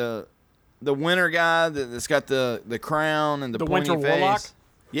winter guy that's got the crown and the pointy Winter face. Warlock.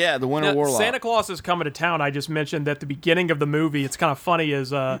 Yeah, the Winter Warlock. Santa Claus is Coming to Town. I just mentioned at the beginning of the movie. It's kind of funny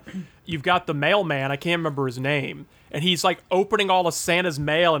is you've got the mailman. I can't remember his name. And he's like opening all of Santa's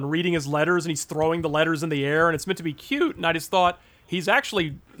mail and reading his letters, and he's throwing the letters in the air, and it's meant to be cute. And I just thought,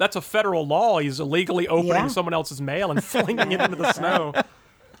 that's a federal law. He's illegally opening someone else's mail and flinging it into the snow.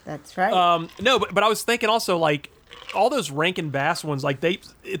 That's right. No, but I was thinking also, like, all those Rankin Bass ones, like,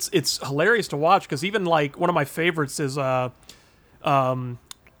 it's hilarious to watch, because even, like, one of my favorites is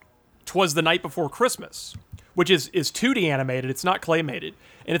 'Twas the Night Before Christmas, which is 2D animated. It's not claymated.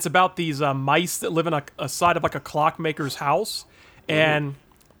 And it's about these mice that live in a side of like a clockmaker's house. And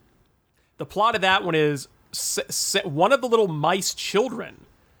the plot of that one is one of the little mice children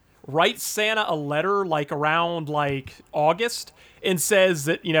writes Santa a letter like around like August and says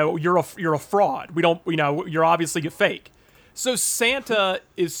that, you're a fraud. You're obviously a fake. So Santa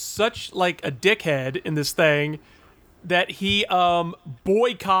is such like a dickhead in this thing that he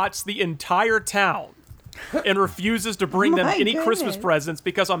boycotts the entire town and refuses to bring them any Christmas presents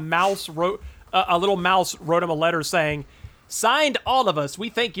because a little mouse wrote him a letter saying, "Signed all of us, we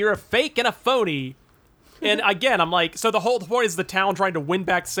think you're a fake and a phony." And again, I'm like, so the whole point is the town trying to win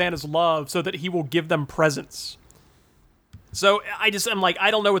back Santa's love so that he will give them presents. So I'm like, I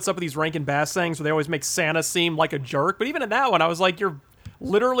don't know what's up with these Rankin Bass things where they always make Santa seem like a jerk. But even in that one, I was like, you're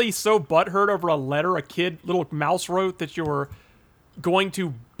literally so butthurt over a letter a little mouse wrote that you're going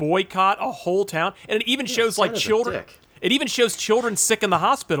to boycott a whole town. And it even shows like children. It even shows children sick in the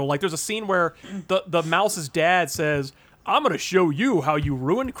hospital. Like there's a scene where the mouse's dad says, "I'm going to show you how you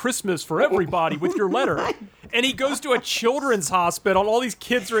ruined Christmas for everybody with your letter." And he goes to a children's hospital, and all these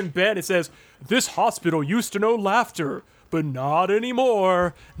kids are in bed. It says, "This hospital used to know laughter, but not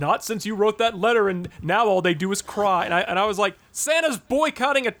anymore. Not since you wrote that letter, and now all they do is cry." And I was like, Santa's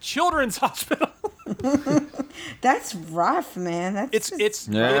boycotting a children's hospital. That's rough, man. It's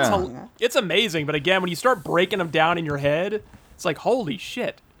amazing. But again, when you start breaking them down in your head, it's like, holy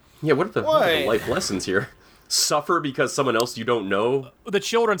shit. Yeah, what are the life lessons here? Suffer because someone else you don't know? The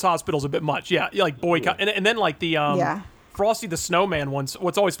children's hospital's a bit much, yeah. Like boycott, and then like the Frosty the Snowman ones.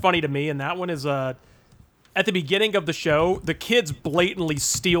 What's always funny to me in that one is at the beginning of the show, the kids blatantly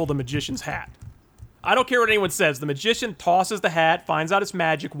steal the magician's hat. I don't care what anyone says. The magician tosses the hat, finds out it's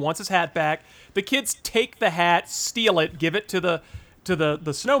magic, wants his hat back. The kids take the hat, steal it, give it to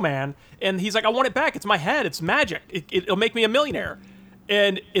the snowman, and he's like, "I want it back. It's my hat. It's magic. It'll make me a millionaire."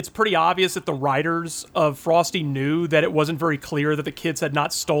 And it's pretty obvious that the writers of Frosty knew that it wasn't very clear that the kids had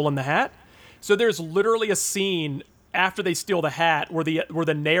not stolen the hat. So there's literally a scene after they steal the hat where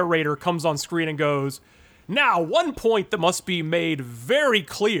the narrator comes on screen and goes, "Now, one point that must be made very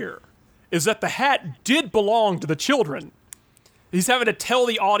clear is that the hat did belong to the children." He's having to tell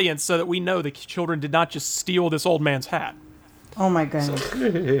the audience so that we know the children did not just steal this old man's hat. Oh my goodness.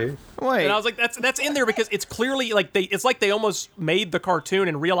 Wait. And I was like, that's in there because it's clearly like they almost made the cartoon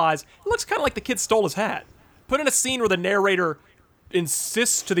and realized it looks kind of like the kid stole his hat. Put in a scene where the narrator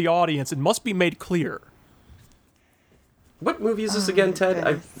insists to the audience it must be made clear. What movie is this again,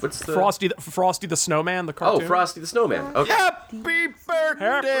 Ted? What's the Frosty the Snowman, the cartoon? Oh, Frosty the Snowman. Okay. Happy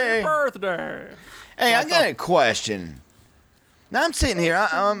birthday! Happy birthday! Hey, I got a question. Now I'm sitting here.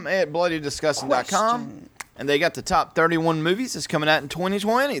 I'm at BloodyDisgusting.com, and they got the top 31 movies that's coming out in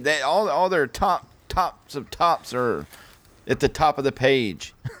 2020. They all their tops of tops are at the top of the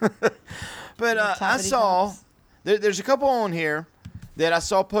page. But I saw there's a couple on here that I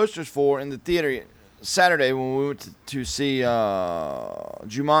saw posters for in the theater Saturday when we went to see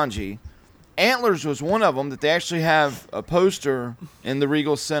Jumanji. Antlers was one of them that they actually have a poster in the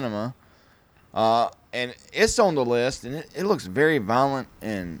Regal Cinema. And it's on the list, and it looks very violent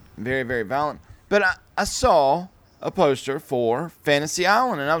and very, very violent. But I saw a poster for Fantasy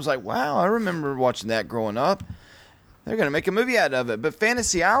Island, and I was like, wow, I remember watching that growing up. They're going to make a movie out of it. But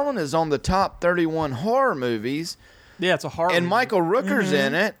Fantasy Island is on the top 31 horror movies. Yeah, it's a horror and movie. Michael Rooker's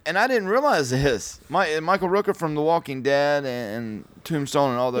in it, and I didn't realize this. Michael Rooker from The Walking Dead and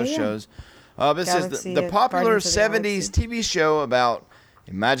Tombstone and all those shows. But it says the popular 70s TV show about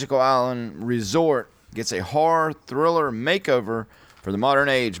a magical island resort gets a horror thriller makeover for the modern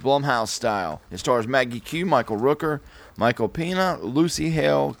age, Blumhouse style. It stars Maggie Q, Michael Rooker, Michael Pena, Lucy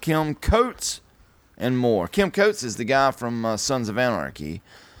Hale, Kim Coates, and more. Kim Coates is the guy from Sons of Anarchy.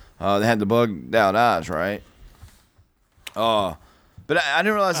 They had the bugged out eyes, right? But I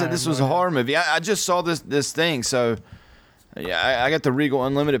didn't realize that this was a horror movie. I just saw this thing, so yeah, I got the Regal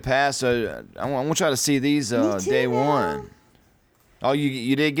Unlimited pass, so I want to try to see these day one. Oh,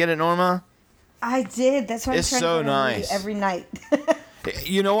 you did get it, Norma? I did. That's why I'm trying so to nice every night.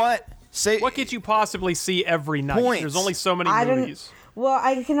 You know what? What could you possibly see every night? Points. There's only so many movies. Well,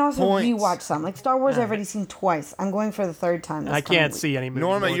 I can also Points. rewatch some. Like Star Wars, I've already seen twice. I'm going for the third time. I can't see any movies.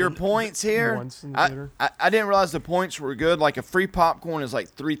 Norma, your points here. I didn't realize the points were good. Like a free popcorn is like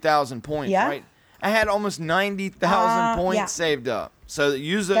 3,000 points, Yeah? right? I had almost 90,000 points yeah. saved up. So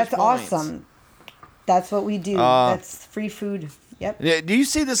use those That's points. awesome. That's what we do. That's free food. Yep. Yeah, do you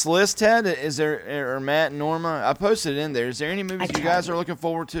see this list, Ted? Is there, or Matt and Norma? I posted it in there. Is there any movies you guys are looking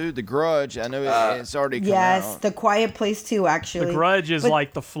forward to? The Grudge. I know it's already come out. Yes, The Quiet Place too. Actually, The Grudge is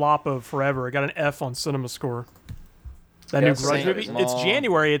like the flop of forever. It got an F on Cinema Score. That new Grudge movie. It's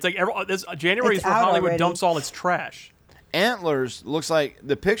January. It's like January is where Hollywood dumps all its trash. Antlers looks like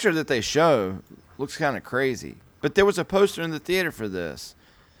the picture that they show looks kind of crazy. But there was a poster in the theater for this.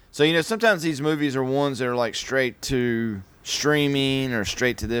 So, sometimes these movies are ones that are like straight to streaming or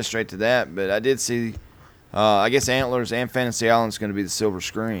straight to this, straight to that. But I did see, I guess Antlers and Fantasy Island is going to be the silver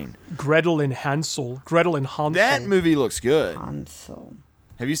screen. Gretel and Hansel. That movie looks good. Hansel.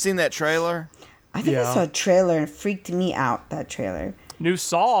 Have you seen that trailer? I think I saw a trailer and it freaked me out. That trailer. New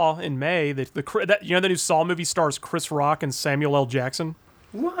Saw in May. The new Saw movie stars Chris Rock and Samuel L. Jackson.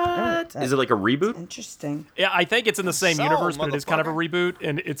 What? Is it like a reboot? Interesting. Yeah, I think it's in the same universe, but it is kind of a reboot.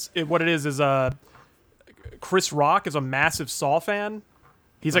 And what it is Chris Rock is a massive Saw fan.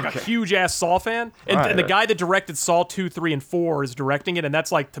 He's like a huge ass Saw fan, and the guy that directed Saw 2, 3, and 4 is directing it, and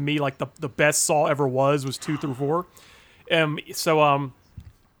that's like to me like the best Saw ever was 2 through 4.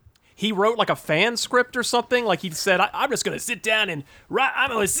 He wrote like a fan script or something. Like he said, I'm just gonna sit down and write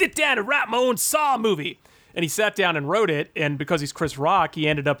my own Saw movie. And he sat down and wrote it, and because he's Chris Rock, he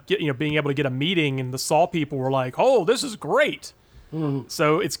ended up being able to get a meeting, and the Saw people were like, "Oh, this is great!"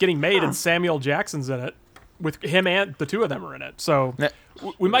 So it's getting made, and Samuel Jackson's in it, with him and the two of them are in it. So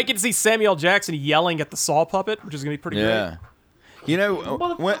we might get to see Samuel Jackson yelling at the Saw puppet, which is gonna be pretty great.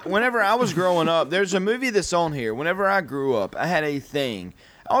 Whenever I was growing up, there's a movie that's on here. Whenever I grew up, I had a thing.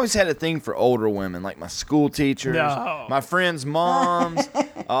 I always had a thing for older women, like my school teachers, my friends' moms,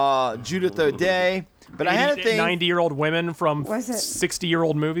 Judith O'Day. But I had a thing. 90-year-old women from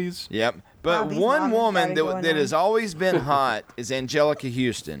 60-year-old movies. Yep. But one woman that has always been hot is Angelica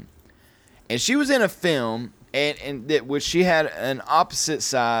Houston. And she was in a film which she had an opposite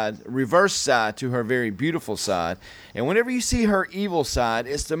side, reverse side to her very beautiful side. And whenever you see her evil side,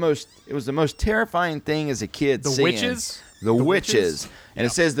 it was the most terrifying thing as a kid seeing. Witches? The Witches. And it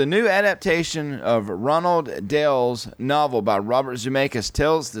says the new adaptation of Ronald Dell's novel by Robert Zemeckis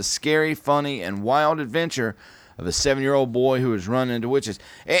tells the scary, funny, and wild adventure of a 7-year-old boy who is run into witches.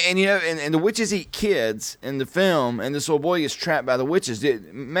 And the witches eat kids in the film, and this little boy gets trapped by the witches.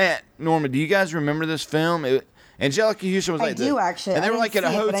 Matt, Norma, do you guys remember this film? Angelica Houston was like actually. And they were like at a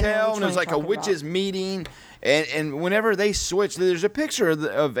hotel, and it was like a witches meeting. And whenever they switch, there's a picture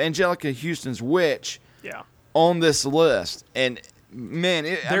of Angelica Houston's witch. Yeah. On this list, and man,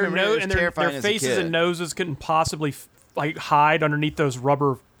 their faces and noses couldn't possibly hide underneath those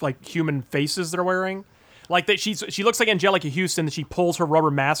rubber human faces they're wearing. Like that, she looks like Angelica Houston. That she pulls her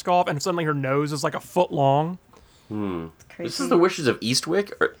rubber mask off, and suddenly her nose is like a foot long. This is the Wishes of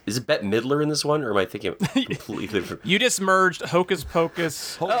Eastwick? Or is it Bette Midler in this one, or am I thinking completely different? You just merged Hocus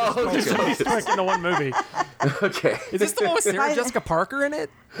Pocus, Eastwick into one movie. Okay. Is this the one with Sarah Jessica Parker in it?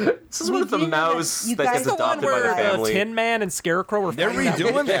 This is one with the mouse that gets adopted by the family. Tin Man and Scarecrow are They're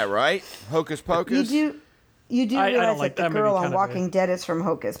redoing that, right? Hocus Pocus? You do realize that the girl on Walking Dead is from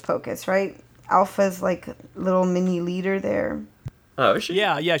Hocus Pocus, right? Alpha's like little mini leader there. Oh, is she?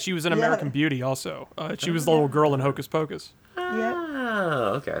 Yeah, she was in American Beauty also. She was the little girl in Hocus Pocus.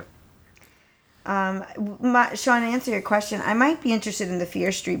 Oh, okay. Sean, to answer your question, I might be interested in the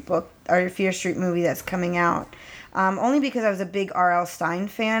Fear Street book or Fear Street movie that's coming out. Only because I was a big R.L. Stine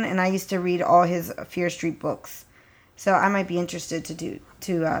fan, and I used to read all his Fear Street books. So I might be interested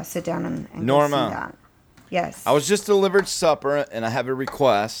to sit down and Norma, go see that. Yes. I was just delivered supper, and I have a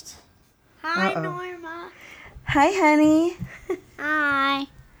request. Hi, Norma. Hi, honey. Hi.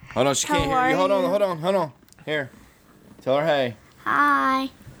 Hold on, she can't hear you. Hold on. Here. Tell her hey. Hi.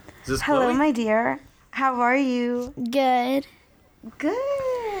 Is this Hello, Chloe? my dear. How are you? Good.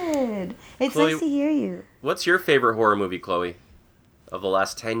 Good. It's Chloe, nice to hear you. What's your favorite horror movie, Chloe, of the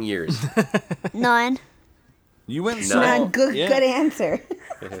last 10 years? None. You went Good answer.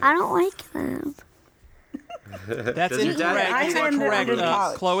 I don't like them. That's Does your dad- incorrect. That's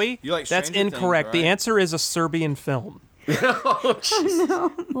incorrect, Chloe. You like That's Stranger incorrect. Things, The right? answer is a Serbian film.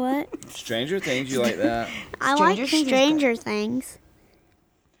 What? Stranger Things, you like that? I like Stranger Things.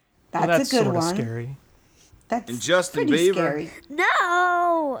 That's, Well, that's a good sorta one. scary. That's And Justin pretty Bieber. scary.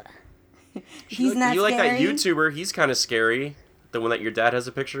 No. He's not You like that scary? YouTuber? He's kind of scary. The one that your dad has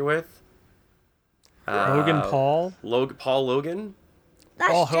a picture with. Logan Paul. Paul Logan.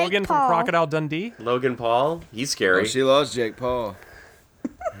 That's Paul Jake Hogan Paul. from Crocodile Dundee. Logan Paul. He's scary. Oh, she loves Jake Paul.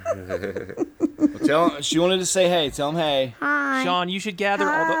 Well, tell him, she wanted to say hey. Tell him hey. Hi. Sean, you should gather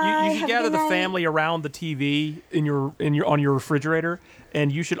all the Hi, you should have a gather good the night. family around the TV in your on your refrigerator,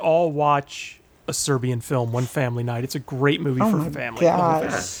 and you should all watch a Serbian film one family night. It's a great movie for my family.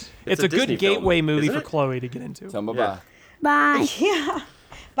 gosh. It's a a good Disney film, gateway movie isn't for it? Chloe to get into. Tell him bye-bye. Bye. Yeah.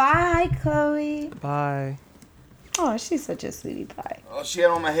 Bye, Chloe. Bye. Oh, she's such a sweetie pie. Oh, she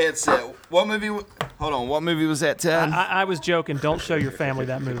had on my headset. What movie? Hold on. What movie was that, Ted? I was joking. Don't show your family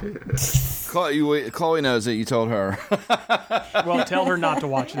that movie. Chloe knows that you told her. Well, tell her not to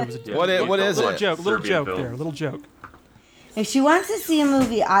watch it. It was a joke. What is little it? joke. Little Serbian joke film. there. Little joke. If she wants to see a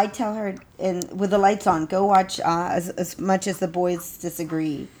movie, I tell her with the lights on, go watch as much as the boys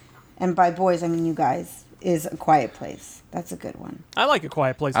disagree. And by boys, I mean you guys, is A Quiet Place. That's a good one. I like A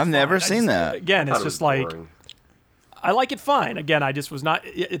Quiet Place. I've It's never fine. seen that. Again, I it's thought it just was like boring. I like it fine. Again, I just was not.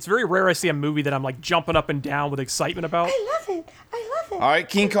 It's very rare I see a movie that I'm like jumping up and down with excitement about. I love it. All right,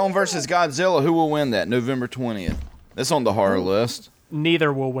 King Kong versus Godzilla. Who will win that? November 20th. That's on the horror list.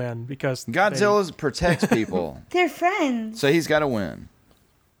 Neither will win because Godzilla protects people, They're friends. so he's got to win.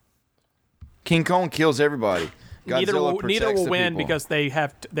 King Kong kills everybody. Neither Godzilla will protects the win people. because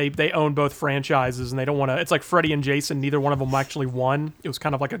they own both franchises and they don't want to. It's like Freddy and Jason. Neither one of them actually won. It was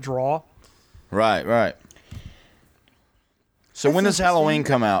kind of like a draw. Right. So when does Halloween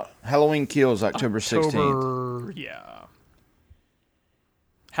come out? Halloween Kills, October 16th. Yeah.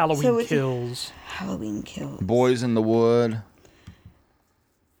 Halloween So it's- Kills. Halloween Kills. Boys in the Wood.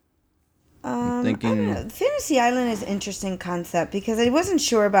 I thinking- don't know. Fantasy Island is an interesting concept because I wasn't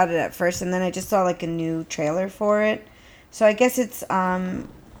sure about it at first, and then I just saw like a new trailer for it. So I guess it's I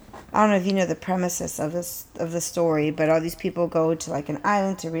don't know if you know the premises of the story, but all these people go to like an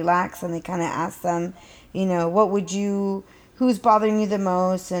island to relax, and they kind of ask them, who's bothering you the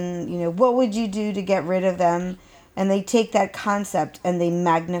most, and what would you do to get rid of them, and they take that concept and they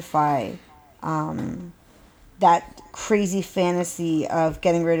magnify that crazy fantasy of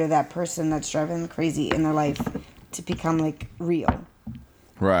getting rid of that person that's driving them crazy in their life to become like real.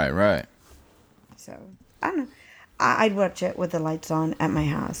 Right. So I don't know. I'd watch it with the lights on at my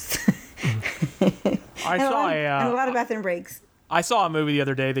house. I saw and a lot of bathroom breaks. I saw a movie the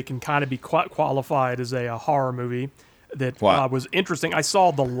other day that can kind of be qualified as a horror movie that was interesting. I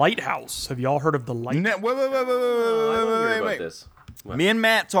saw The Lighthouse. Have you all heard of The Lighthouse? Wait. Me and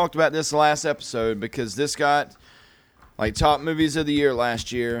Matt talked about this last episode because this got like top movies of the year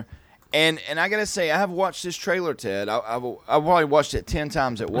last year. And I gotta say, I have watched this trailer, Ted. I've probably watched it 10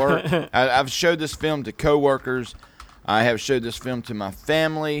 times at work. I've showed this film to coworkers. I have showed this film to my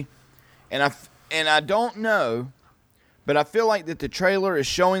family, and I don't know, but I feel like that the trailer is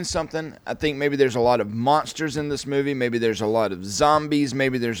showing something. I think maybe there's a lot of monsters in this movie. Maybe there's a lot of zombies.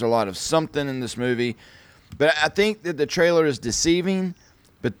 Maybe there's a lot of something in this movie. But I think that the trailer is deceiving.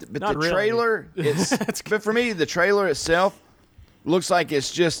 But the really. trailer, but for me, the trailer itself looks like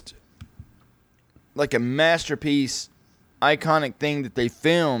it's just like a masterpiece, iconic thing that they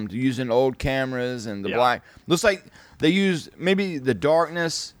filmed using old cameras and the black. Looks like they used maybe the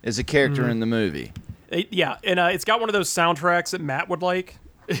darkness as a character in the movie. Yeah, and it's got one of those soundtracks that Matt would like.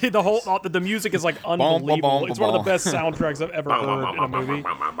 The music is like unbelievable. It's one of the best soundtracks I've ever heard in a movie.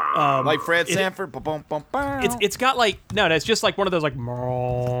 Like Fred Sanford. It's got like it's just like one of those like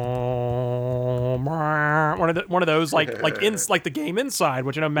one of those like the game Inside,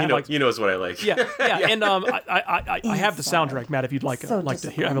 which I know Matt he knows what I like. Yeah. And I have the soundtrack, Matt. If you'd like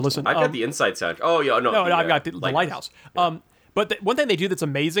to hear, have a listen. I've got the Inside soundtrack. Oh yeah, no, I've got the Lighthouse. But one thing they do that's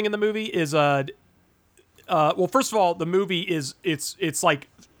amazing in the movie is well, first of all, the movie it's like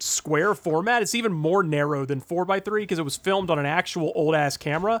square format. It's even more narrow than 4:3 because it was filmed on an actual old ass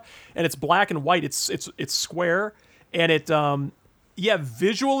camera, and it's black and white. It's square, and it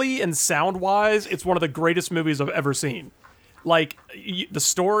visually and sound wise, it's one of the greatest movies I've ever seen. Like the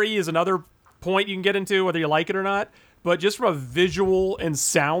story is another point you can get into whether you like it or not. But just from a visual and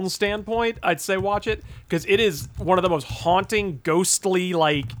sound standpoint, I'd say watch it because it is one of the most haunting, ghostly,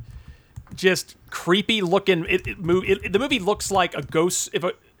 like just creepy looking. The movie looks like a ghost.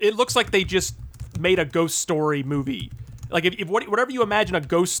 It looks like they just made a ghost story movie. Like if whatever you imagine a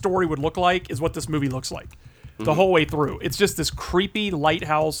ghost story would look like is what this movie looks like the whole way through. It's just this creepy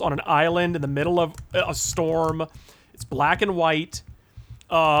lighthouse on an island in the middle of a storm. It's black and white.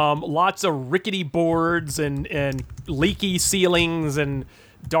 Lots of rickety boards and leaky ceilings and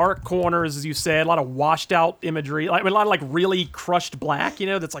dark corners, as you said. A lot of washed out imagery. A lot of like really crushed black,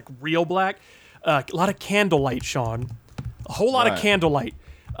 that's like real black. A lot of candlelight, Sean. A whole lot of candlelight.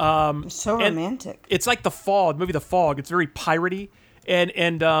 So romantic. It's like the movie The Fog. It's very piratey, and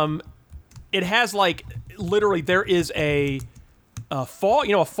it has like literally there is a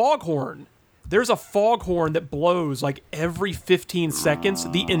foghorn. There's a foghorn that blows like every 15 seconds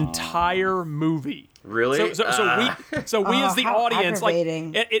the entire movie. Really? So we as the audience, like,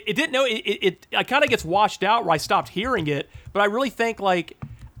 it didn't know it kind of gets washed out where I stopped hearing it, but I really think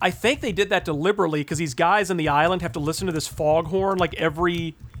they did that deliberately because these guys on the island have to listen to this foghorn like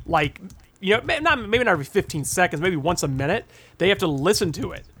every maybe not every 15 seconds, maybe once a minute. They have to listen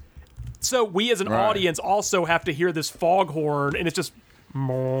to it. So we as an audience also have to hear this foghorn, and it's just.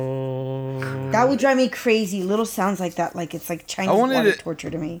 That would drive me crazy. Little sounds like that, like it's like Chinese water torture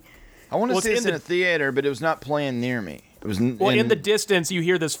to me. I want to see this in a theater, but it was not playing near me. It was in the distance. You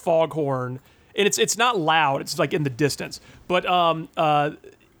hear this foghorn, and it's not loud. It's like in the distance. But yeah.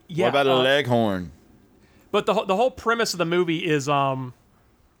 What about a leghorn? But the whole premise of the movie is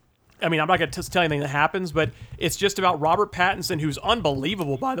I mean, I'm not going to tell you anything that happens, but it's just about Robert Pattinson, who's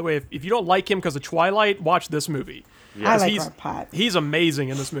unbelievable, by the way. If you don't like him because of Twilight, watch this movie. I like Robert Pattinson. He's amazing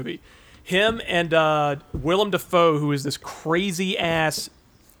in this movie. Him and Willem Dafoe, who is this crazy ass,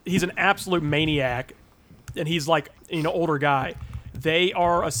 he's an absolute maniac, and he's like, older guy. They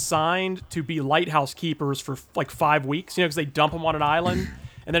are assigned to be lighthouse keepers for like 5 weeks, because they dump them on an island,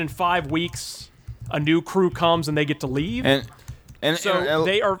 and then in 5 weeks, a new crew comes and they get to leave. And so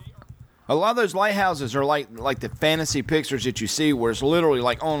they are. A lot of those lighthouses are like the fantasy pictures that you see, where it's literally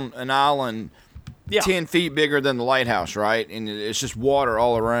like on an island, 10 feet bigger than the lighthouse, right? And it's just water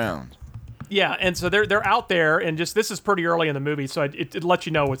all around. Yeah, and so they're out there, and just this is pretty early in the movie, so it lets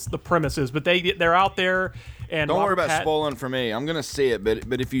you know what the premise is. But they're out there, and don't worry about spoiling for me. I'm gonna see it,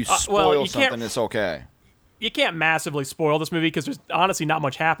 but if you spoil something, it's okay. You can't massively spoil this movie because there's honestly not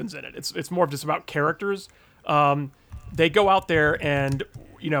much happens in it. It's more just about characters. They go out there and.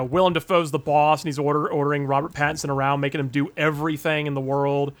 Willem Dafoe's the boss, and he's ordering Robert Pattinson around, making him do everything in the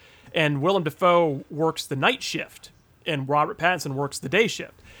world. And Willem Dafoe works the night shift, and Robert Pattinson works the day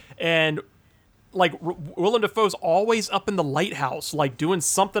shift. And, Willem Dafoe's always up in the lighthouse, doing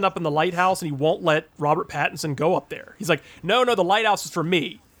something up in the lighthouse, and he won't let Robert Pattinson go up there. He's like, no, the lighthouse is for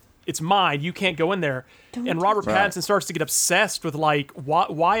me. It's mine. You can't go in there. And Robert Pattinson starts to get obsessed with,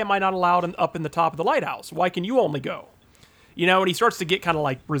 why am I not allowed up in the top of the lighthouse? Why can you only go? And he starts to get kind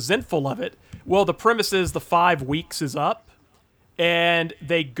of resentful of it. Well, the premise is the 5 weeks is up, and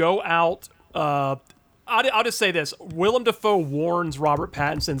they go out. I'll just say this. Willem Dafoe warns Robert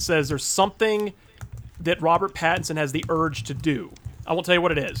Pattinson, says there's something that Robert Pattinson has the urge to do. I won't tell you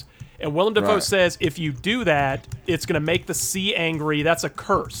what it is. And Willem Dafoe says if you do that, it's going to make the sea angry. That's a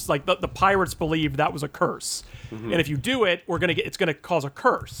curse. The pirates believed that was a curse. Mm-hmm. And if you do it, it's going to cause a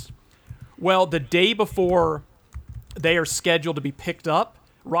curse. Well, the day before they are scheduled to be picked up,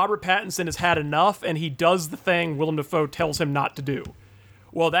 Robert Pattinson has had enough, and he does the thing Willem Dafoe tells him not to do.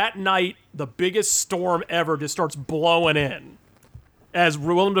 Well, that night, the biggest storm ever just starts blowing in, as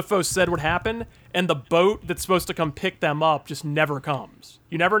Willem Dafoe said would happen, and the boat that's supposed to come pick them up just never comes.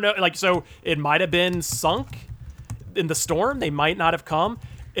 You never know. So it might have been sunk in the storm. They might not have come.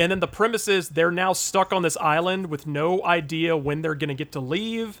 And then the premise is they're now stuck on this island with no idea when they're going to get to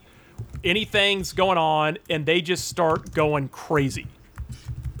leave. Anything's going on, and they just start going crazy.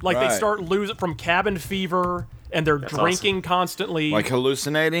 They start losing from cabin fever, and they're drinking constantly.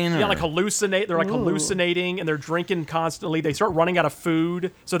 Hallucinating? Yeah, hallucinate. They're hallucinating, and they're drinking constantly. They start running out of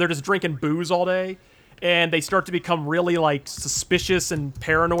food, so they're just drinking booze all day. And they start to become really, suspicious and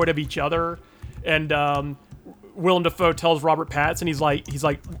paranoid of each other. And Willem Dafoe tells Robert Pattinson, he's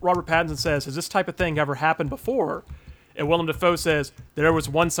like, Robert Pattinson says, has this type of thing ever happened before? And Willem Dafoe says, there was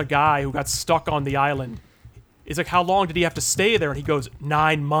once a guy who got stuck on the island. He's like, how long did he have to stay there? And he goes,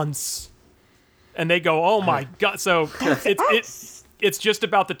 9 months. And they go, oh my God. So it's just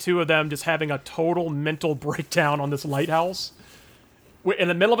about the two of them just having a total mental breakdown on this lighthouse in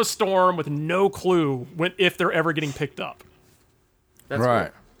the middle of a storm with no clue if they're ever getting picked up. That's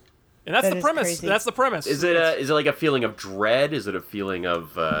right. Cool. And that's the premise. Crazy. That's the premise. Is it a feeling of dread? Is it a feeling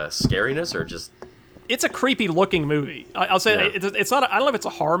of scariness, or just... It's a creepy looking movie. I'll say it's not. I don't know if it's a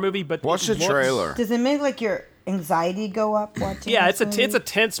horror movie, but watch the trailer. Does it make anxiety go up watching? Yeah, this movie? it's a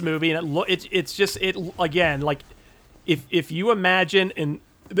tense movie, and it's just again, like if you imagine, and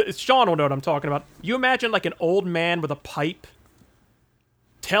Sean will know what I'm talking about. You imagine like an old man with a pipe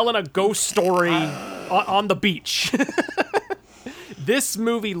telling a ghost story on the beach. This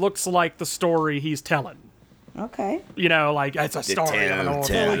movie looks like the story he's telling. Okay. You know, like it's a story of an old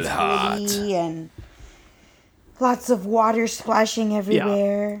It's pretty and lots of water splashing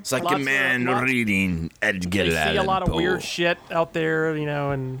everywhere. It's like a man reading Edgar They Allan see a lot of Poe. weird shit out there, you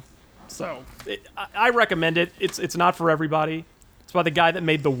know, and so I recommend it. It's not for everybody. It's by the guy that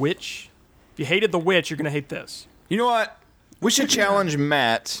made The Witch. If you hated The Witch, you're gonna hate this. You know what? We should challenge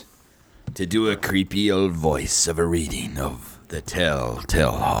Matt to do a creepy old voice of a reading of The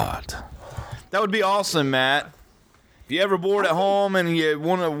Telltale Heart. That would be awesome, Matt. If you ever bored at home and you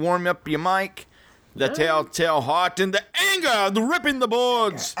want to warm up your mic, The Telltale Heart and the anger of the ripping the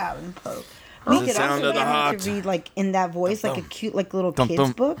boards. Allan Poe. We could also get him to read like in that voice, like a cute, like little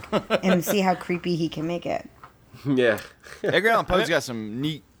kid's book, and see how creepy he can make it. Yeah. Edgar Allan Poe's got some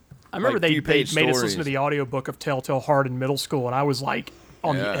neat. I remember like, they made few-page us listen to stories. the audiobook of Telltale Heart in middle school, and I was like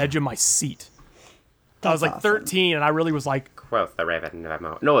on the edge of my seat. I was like 13, and I really was like, Quoth the Raven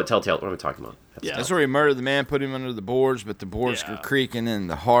Nevermore. No, Telltale. What am I talking about? That's where he murdered the man, put him under the boards, but the boards were creaking and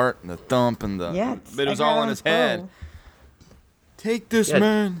the heart and the thump and the. Yeah, but it was all in his head. Take this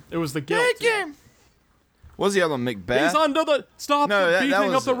man. It was the guilt. Take him. What was the other one? Macbeth? He's under the stop No, the that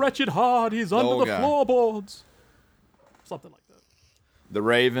beating was of the wretched heart. He's under old the guy. floorboards. Something like that. The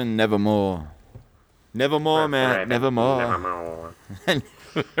Raven, Nevermore. Nevermore, man. Nevermore. Nevermore.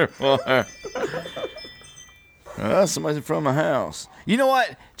 Somebody's in front of my house. You know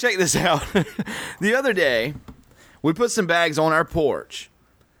what? Check this out. The other day, we put some bags on our porch,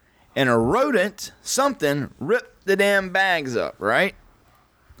 and a rodent, something, ripped the damn bags up, right?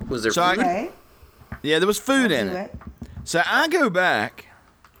 Was there food? Yeah, there was food in it. So I go back,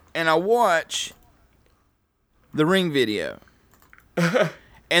 and I watch the Ring video.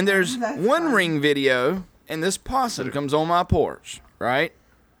 And there's one Ring video, and this possum comes on my porch, right?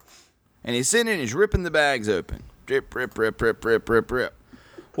 And he's sitting there and he's ripping the bags open. Rip, rip, rip, rip, rip, rip, rip.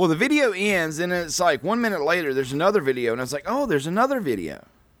 Well, the video ends, and it's like 1 minute later, there's another video, and I was like, oh, there's another video.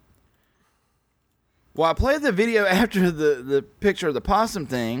 Well, I played the video after the picture of the possum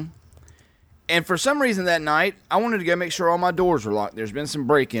thing, and for some reason that night, I wanted to go make sure all my doors were locked. There's been some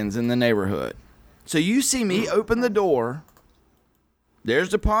break-ins in the neighborhood. So you see me open the door. There's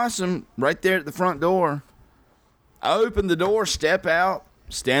the possum right there at the front door. I open the door, step out,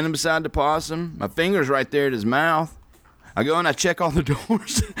 standing beside the possum. My finger's right there at his mouth. I go and I check all the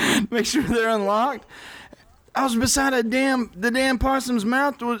doors, make sure they're unlocked. I was beside the damn possum's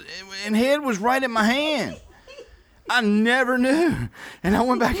mouth and head was right in my hand. I never knew. And I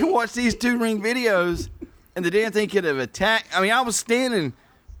went back and watched these two Ring videos, and the damn thing could have attacked. I mean, I was standing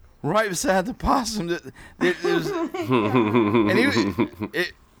right beside the possum.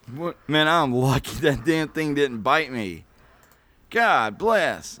 Man, I'm lucky that damn thing didn't bite me. God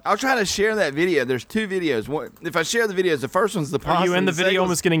bless. I'll try to share that video. There's two videos. If I share the videos, the first one's the possum. Are you in the second video one's-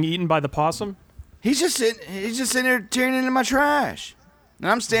 almost getting eaten by the possum? He's just sitting there tearing into my trash. And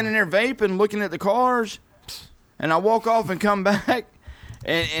I'm standing there vaping, looking at the cars. And I walk off and come back.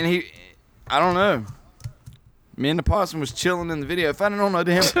 And he, I don't know. Me and the possum was chilling in the video. If I didn't know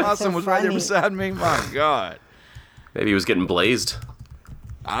the damn possum was right there beside me, my God. Maybe he was getting blazed.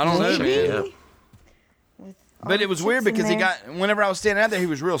 I don't know, man. Yeah. But it was weird chips in because there. whenever I was standing out there, he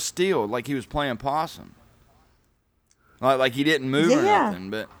was real still, like he was playing possum. Like he didn't move or Yeah. nothing,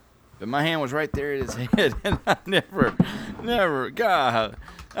 but my hand was right there at his head, and I never, God,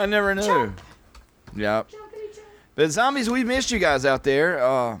 I never knew. Yep. But zombies, we missed you guys out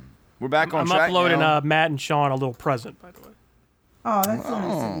there. We're back on I'm track uploading now. Matt and Sean a little present, by the way. Oh, that's so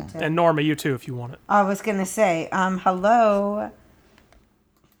nice of you, Ted. And Norma, you too, if you want it. I was gonna say, hello.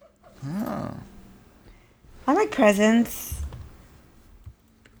 Oh. I like presents.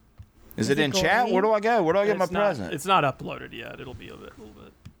 Is it in chat? Where do I go? Where do I get my present? It's not uploaded yet. It'll be a little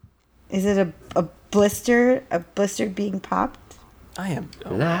bit. Is it a blister? A blister being popped? I am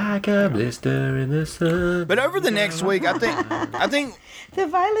like a blister in the sun. But over the next week, I think The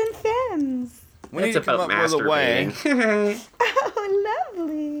Violent Femmes. we need to come up with a way. Oh,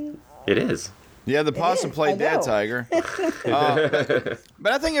 lovely. It is. Yeah, the possum is, played I that know. tiger.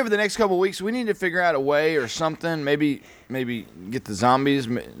 But I think over the next couple of weeks, we need to figure out a way or something. Maybe get the zombies,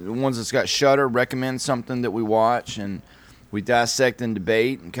 the ones that's got Shudder, recommend something that we watch and we dissect and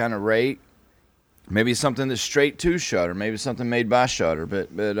debate and kind of rate. Maybe something that's straight to Shudder. Maybe something made by Shudder.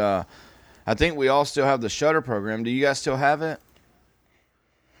 But I think we all still have the Shudder program. Do you guys still have it?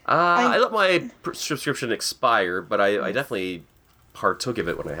 I let my subscription expire, but I definitely partook of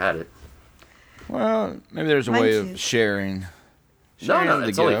it when I had it. Well, maybe there's a way of sharing. No,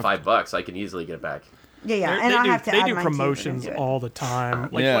 it's only $5. I can easily get it back. Yeah, and I have to They do promotions all the time.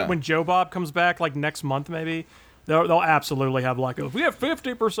 Like when Joe Bob comes back, like next month maybe, they'll absolutely have like we have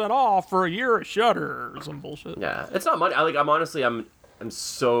 50% off for a year at Shudder or some bullshit. Yeah, it's not money. I'm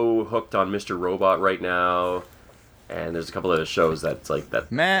so hooked on Mr. Robot right now, and there's a couple of the shows that's like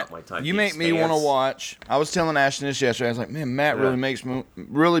that. Matt, my time. you make me want to watch. I was telling Ashton this yesterday. I was like, man, Matt really makes me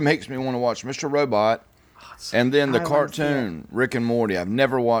want to watch Mr. Robot, and then the cartoon Rick and Morty. I've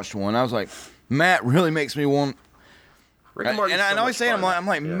never watched one. I was like, Matt really makes me want. Rick and Morty. And I always say, I'm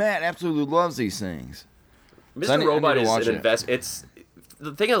like, Matt absolutely loves these things. Mr. Robot is an investment. It's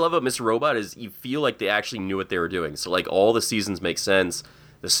the thing I love about Mr. Robot is you feel like they actually knew what they were doing. So like all the seasons make sense,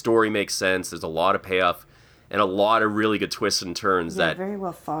 the story makes sense. There's a lot of payoff and a lot of really good twists and turns that very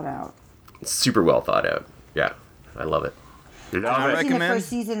well thought out. It's super well thought out. Yeah, I love it. I've seen the first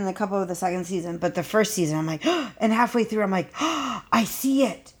season and a couple of the second season, but the first season I'm like, and halfway through I'm like, I see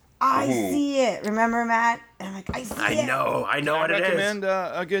it. I see it. Remember, Matt? And I'm like, I see it. I know what it is. Recommend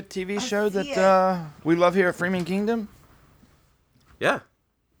a good TV show that we love here at Freeman Kingdom. Yeah.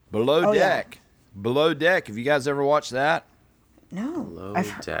 Below Deck. Yeah. Below Deck. Have you guys ever watched that? No. Below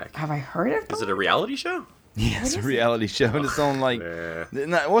Deck. Have I heard of it? Is it a reality show? Yeah, it's a reality show, and it's on like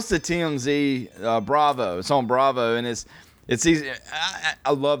what's the TMZ Bravo? It's on Bravo, and it's easy.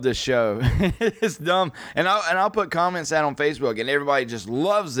 I love this show. It's dumb, and I'll put comments out on Facebook, and everybody just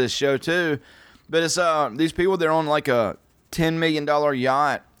loves this show too. But it's these people, they're on like a $10 million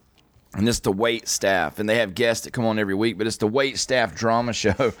yacht, and it's the wait staff, and they have guests that come on every week. But it's the wait staff drama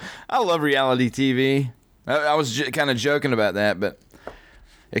show. I love reality TV. I was kind of joking about that, but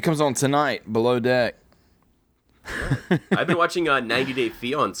it comes on tonight. Below Deck. I've been watching 90 Day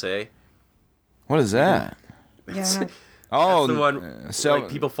Fiancé. What is that? Yeah. Oh, that's the one.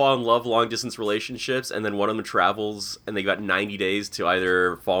 Like people fall in love, long distance relationships, and then one of them travels, and they got 90 days to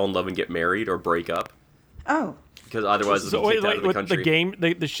either fall in love and get married or break up. Oh. Because otherwise they'll be kicked out of the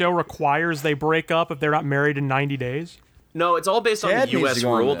country. The show requires they break up if they're not married in 90 days. No, it's all based on the U.S.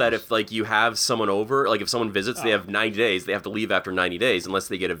 rule that if like you have someone over, like if someone visits, they have 90 days. They have to leave after 90 days unless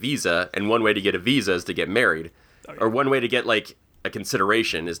they get a visa. And one way to get a visa is to get married, or one way to get like a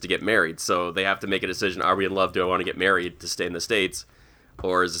consideration is to get married. So they have to make a decision: are we in love? Do I want to get married to stay in the States,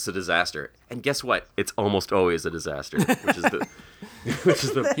 or is this a disaster? And guess what? It's almost always a disaster, which is the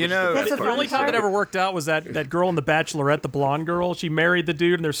the only time it ever worked out was that girl in The Bachelorette, the blonde girl. She married the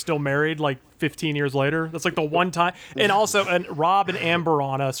dude, and they're still married like 15 years later. That's like the one time. And also, Rob and Amber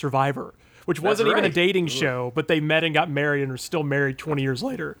on Survivor, which wasn't even a dating show, but they met and got married and are still married 20 years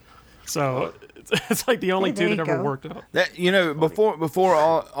later. So it's like the only two that ever worked out. That before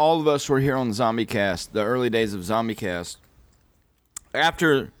all of us were here on the Zombie Cast, the early days of Zombie Cast.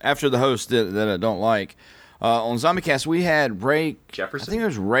 After the host that I don't like. On ZombieCast, we had Rake Jefferson. I think it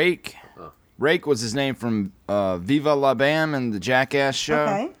was Rake. Oh. Rake was his name from Viva La Bam and the Jackass show.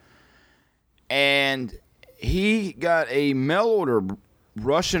 Okay. And he got a mail order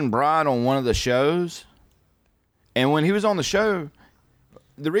Russian bride on one of the shows. And when he was on the show,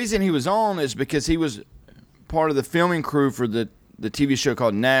 the reason he was on is because he was part of the filming crew for the TV show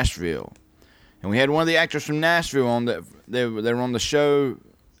called Nashville. And we had one of the actors from Nashville on that. They were on the show.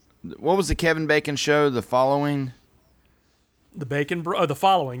 What was the Kevin Bacon show? The Following? The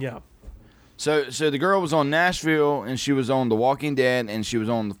Following, yeah. So the girl was on Nashville, and she was on The Walking Dead, and she was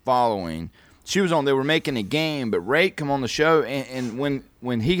on The Following. She was on, they were making a game, but Ray come on the show, and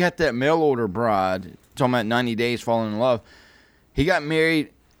when he got that mail order bride, talking about 90 Days Falling in Love, he got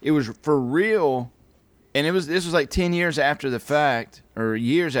married. It was for real, and this was like 10 years after the fact, or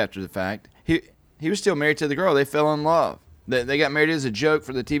years after the fact. He was still married to the girl. They fell in love. They got married as a joke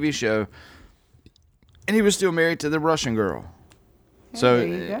for the TV show, and he was still married to the Russian girl. So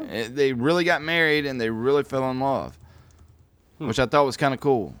they really got married, and they really fell in love, which I thought was kind of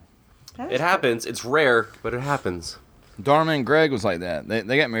cool. It happens. It's rare, but it happens. Dharma and Greg was like that.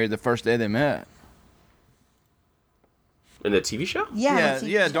 They got married the first day they met. In the TV show?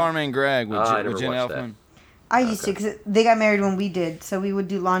 Yeah, Dharma and Greg with Jen Elfman. That. I used to, because they got married when we did, so we would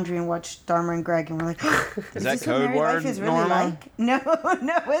do laundry and watch Dharma and Greg, and we're like, is that code word, Norma? No,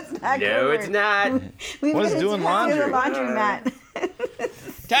 it's not. No, it's not. What is doing laundry? The laundry mat.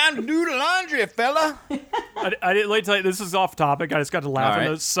 Time to do the laundry, fella. I didn't tell you, this is off topic. I just got to laugh at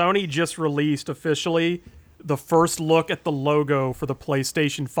this. Sony just released officially the first look at the logo for the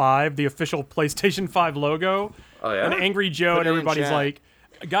PlayStation 5, the official PlayStation 5 logo. Oh, yeah? And Angry Joe and everybody's like,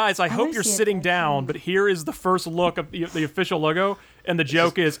 guys, I hope you're sitting down, but here is the first look of the official logo. And the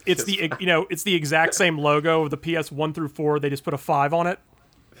joke is it's the exact same logo of the PS1 through 4. They just put a 5 on it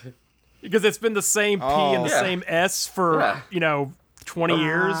because it's been the same P and the same S for 20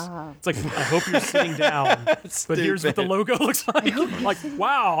 years. It's like, I hope you're sitting down, but here's what the logo looks like. Like,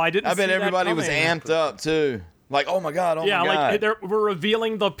 wow, I didn't. I bet everybody was amped up too. Like, oh my god, my god. Like we're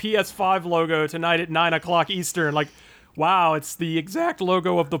revealing the PS5 logo tonight at 9:00 Eastern. Like, wow, it's the exact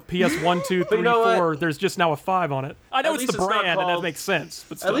logo of the PS1, 2, 3, 4. There's just now a 5 on it. I know it's the brand, and that makes sense.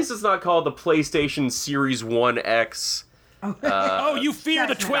 But at least it's not called the PlayStation Series 1X. You fear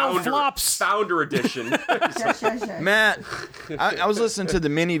the 12 flops. Founder Edition. Matt, I was listening to the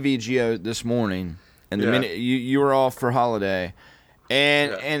mini VGO this morning, and the mini you were off for holiday,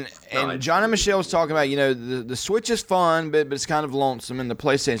 and John and Michelle was talking about the Switch is fun, but it's kind of lonesome, and the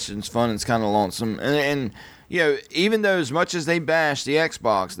PlayStation's fun and it's kind of lonesome, and even though as much as they bash the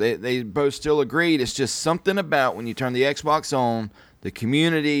Xbox, they both still agreed it's just something about when you turn the Xbox on, the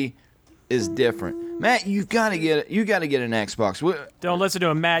community is different. Matt, you gotta get an Xbox. Don't listen to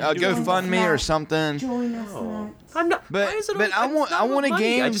him, Matt. GoFundMe or something. Join us, Matt. I'm not. But I want a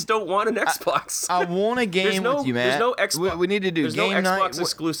game. I just don't want an Xbox. I want a game with you, Matt. There's no Xbox. We need to do game night. Xbox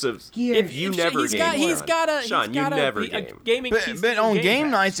exclusives. If you never game, Sean, you never game. But on game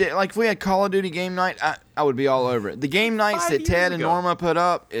nights, like if we had Call of Duty game night, I would be all over it. The game nights that Ted and Norma put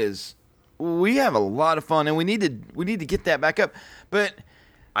up we have a lot of fun, and we need to get that back up. But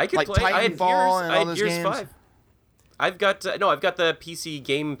I could play. Titanfall and all those games. 5. I've got the PC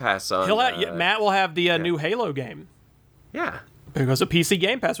Game Pass on. Matt will have the new Halo game. Yeah, because of PC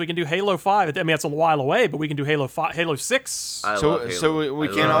Game Pass, we can do Halo 5. I mean, that's a while away, but we can do Halo 6. I love Halo. So we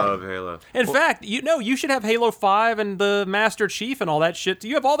can love Halo. In fact, you should have Halo 5 and the Master Chief and all that shit.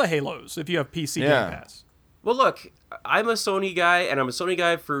 You have all the Halos if you have PC Game Pass. Well, look, I'm a Sony guy, and I'm a Sony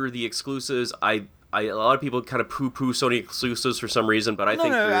guy for the exclusives. A lot of people kind of poo-poo Sony exclusives for some reason, but I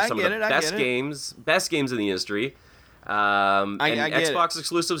think they're some of the best games in the industry. And Xbox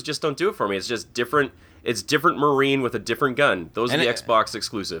exclusives just don't do it for me. It's just different. It's different Marine with a different gun. Those are the Xbox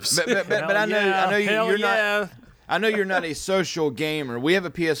exclusives. But I know you're not. I know you're not a social gamer. We have a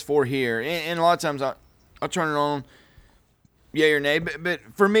PS4 here, and a lot of times I'll turn it on, yay or nay. But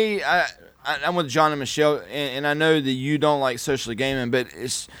for me, I'm with John and Michelle, and I know that you don't like social gaming, but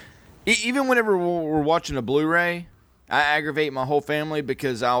it's. Even whenever we're watching a Blu-ray, I aggravate my whole family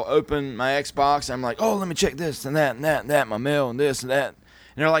because I'll open my Xbox and I'm like, oh, let me check this and that and that and that, my mail and this and that.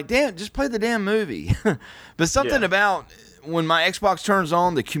 And they're like, damn, just play the damn movie. But something about when my Xbox turns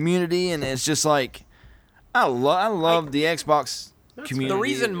on, the community, and it's just like, I love the Xbox community. The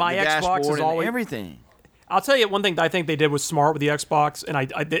reason my Xbox is always everything. I'll tell you one thing that I think they did was smart with the Xbox,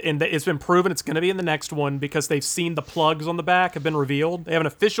 and it's been proven it's going to be in the next one because they've seen the plugs on the back have been revealed. They have an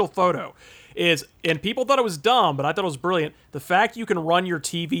official photo. And people thought it was dumb, but I thought it was brilliant. The fact you can run your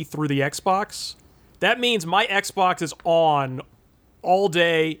TV through the Xbox, that means my Xbox is on all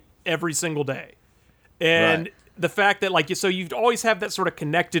day, every single day. And the fact that, so you always have that sort of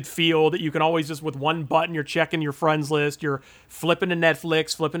connected feel that you can always just, with one button, you're checking your friends list, you're flipping to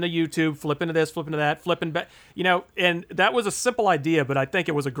Netflix, flipping to YouTube, flipping to this, flipping to that, flipping back, and that was a simple idea, but I think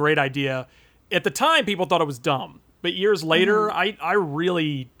it was a great idea. At the time, people thought it was dumb, but years later, I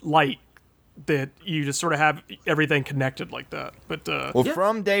really like that you just sort of have everything connected like that. But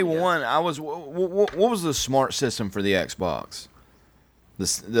from day one, I was. What was the smart system for the Xbox?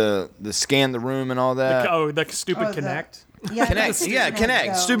 The scan the room and all that. The stupid Kinect. Kinect.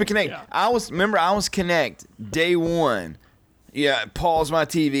 Kinect. Stupid Kinect. Yeah. I was Kinect day one. Yeah, pause my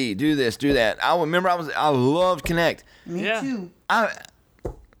TV. Do this. Do that. I loved Kinect. Me too.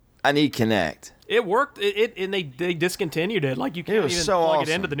 I need Kinect. It worked. And they discontinued it. Like you can't even plug it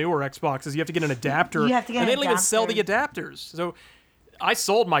into the newer Xboxes. You have to get an adapter. You have to get and they don't even sell the adapters. So I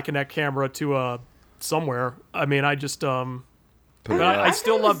sold my Kinect camera to somewhere. I mean, I just But I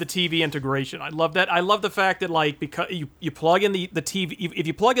still love the TV integration. I love that. I love the fact that because you plug in the TV, if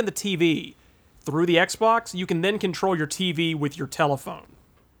you plug in the TV through the Xbox, you can then control your TV with your telephone.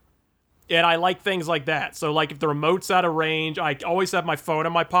 And I like things like that. So if the remote's out of range, I always have my phone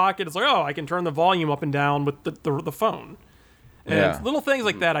in my pocket. It's like, oh, I can turn the volume up and down with the phone. And little things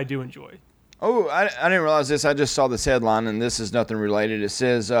like that I do enjoy. Oh, I didn't realize this. I just saw this headline, and this is nothing related. It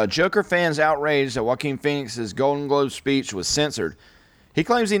says, Joker fans outraged that Joaquin Phoenix's Golden Globe speech was censored. He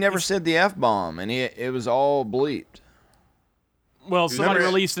claims he never said the F-bomb, and it was all bleeped. Well, somebody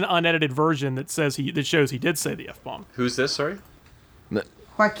released an unedited version that shows he did say the F-bomb. Who's this, sorry?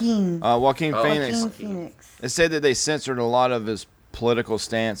 Joaquin. Joaquin Phoenix. Joaquin Phoenix. It said that they censored a lot of his political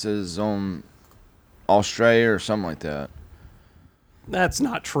stances on Australia or something like that. That's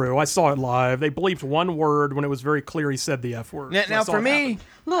not true. I saw it live. They bleeped one word when it was very clear he said the F word. Now for me,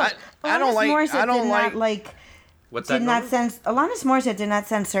 look, I don't like. What's did that? Alanis Morissette did not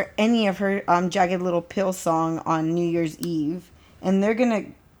censor any of her Jagged Little Pill song on New Year's Eve, and they're gonna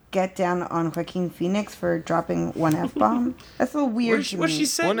get down on Joaquin Phoenix for dropping one F-bomb. That's a little weird. What did she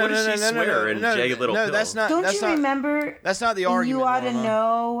say? What did she swear in Jagged Little Pill? No, that's not. Don't you remember? That's not the argument. You ought to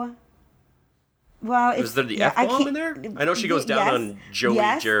know. Well, was there the F-bomb in there? I know she goes down on Joey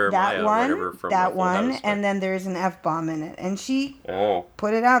Jeremiah or whatever from that Full one, House, and then there's an F-bomb in it, and she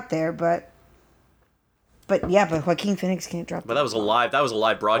put it out there, but Joaquin Phoenix can't drop. But that was a live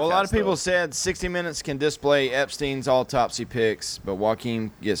broadcast. Well, a lot of people said 60 Minutes can display Epstein's autopsy pics, but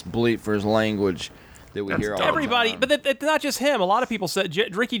Joaquin gets bleeped for his language that we hear all everybody. the time. But it's not just him. A lot of people said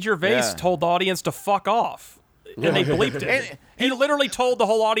Ricky Gervais told the audience to fuck off. And they bleeped it. He literally told the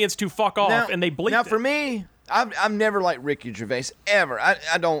whole audience to fuck off, and they bleeped it. Now, for me, I've never liked Ricky Gervais ever.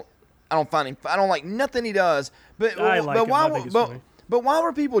 I don't find him. I don't like nothing he does. But why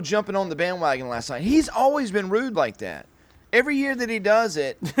were people jumping on the bandwagon last night? He's always been rude like that. Every year that he does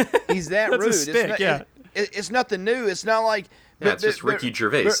it, he's that That's rude. a stick, It's nothing new. It's not like. It's just Ricky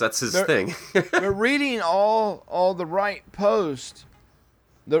Gervais. That's his thing. But reading all the right posts.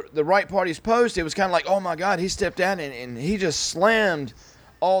 The right party's post, it was kind of like, oh my God, he stepped out and he just slammed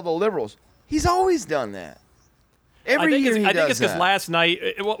all the liberals. He's always done that. Every year he does that. I think it's because last night,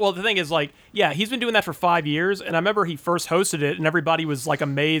 well, the thing is, like, yeah, he's been doing that for 5 years, and I remember he first hosted it, and everybody was, like,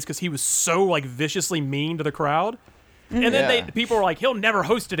 amazed because he was so, like, viciously mean to the crowd. And then people were like, he'll never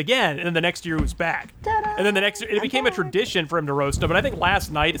host it again, and then the next year he was back. And then the next year, it became a tradition for him to roast him, but I think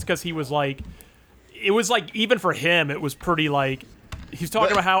last night it's because he was, like, it was, like, even for him, it was pretty, like... He's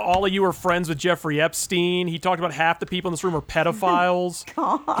talking about how all of you are friends with Jeffrey Epstein. He talked about half the people in this room are pedophiles.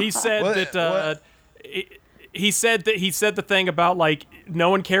 He said he said the thing about like no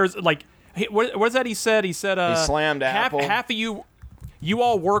one cares. Like what's that? He said he slammed Apple. Half of you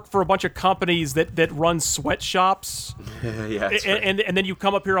all work for a bunch of companies that run sweatshops. Yeah, and then you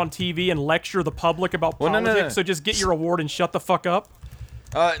come up here on TV and lecture the public about politics. No. So just get your award and shut the fuck up.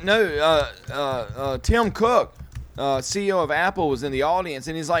 Tim Cook. CEO of Apple was in the audience,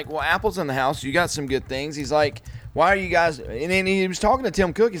 and he's like, well, Apple's in the house. You got some good things. He's like, why are you guys... And then he was talking to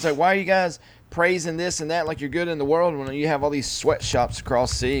Tim Cook. He's like, why are you guys praising this and that like you're good in the world when you have all these sweatshops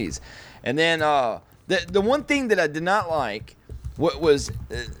across seas? And then the one thing that I did not like was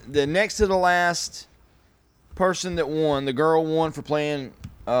the next to the last person that won, the girl won for playing...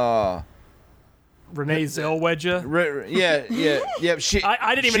 Renee Zellweger. Yeah.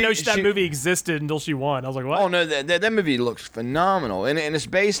 I didn't even know that movie existed until she won. I was like, what? Oh, no, that movie looks phenomenal. And it's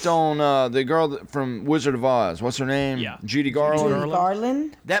based on the girl from Wizard of Oz. What's her name? Yeah. Judy Garland. Judy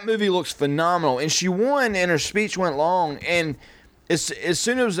Garland. That movie looks phenomenal. And she won, and her speech went long. And as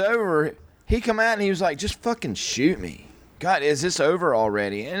soon as it was over, he come out and he was like, just fucking shoot me. God, is this over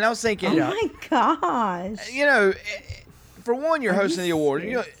already? And I was thinking... Oh, my gosh. You know... For one, you're hosting the award.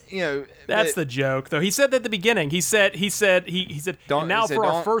 You know that's the joke, though. He said that at the beginning. He said, now for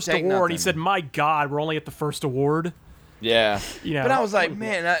our first award, nothing. he said, my God, we're only at the first award. Yeah. But I was like,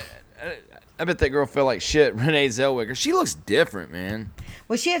 man, I bet that girl felt like shit. Renee Zellweger. She looks different, man.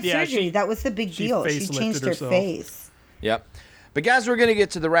 Well, she had surgery. That was the big deal. She changed her face. Yep. But guys, we're gonna get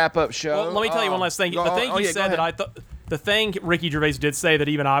to the wrap-up show. Well, let me tell you one last thing. The thing Ricky Gervais did say that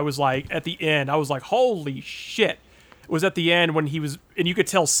even I was like, at the end, I was like, holy shit. Was at the end when he was, and you could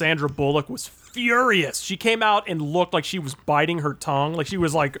tell Sandra Bullock was furious. She came out and looked like she was biting her tongue, like she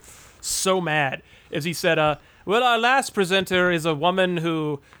was like so mad. As he said, well, our last presenter is a woman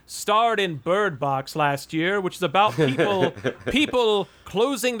who starred in Bird Box last year, which is about people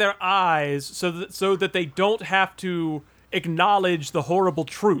closing their eyes so that they don't have to acknowledge the horrible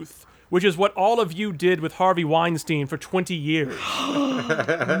truth, which is what all of you did with Harvey Weinstein for 20 years.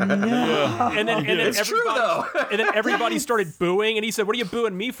 And then it's true, though. And then everybody started booing, and he said, what are you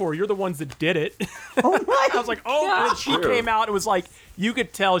booing me for? You're the ones that did it. Oh, my I was like, oh, God. And then she came out, and was like, you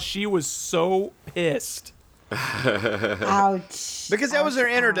could tell she was so pissed. Ouch. Because that was her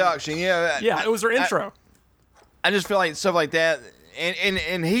introduction. Yeah, it was her intro. I just feel like stuff like that.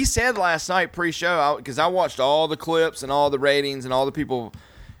 And he said last night pre-show, because I watched all the clips and all the ratings and all the people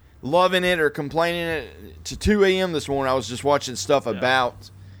loving it or complaining it to 2 a.m. this morning. I was just watching stuff about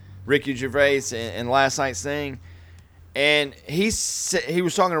Ricky Gervais and last night's thing. And he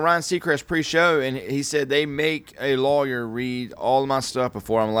was talking to Ryan Seacrest pre-show, and he said they make a lawyer read all of my stuff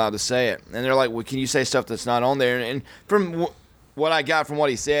before I'm allowed to say it. And they're like, well, can you say stuff that's not on there? And from what I got from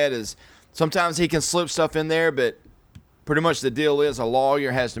what he said is sometimes he can slip stuff in there, but pretty much the deal is a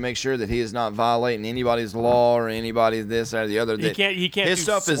lawyer has to make sure that he is not violating anybody's law or anybody's this or the other. He can't. His do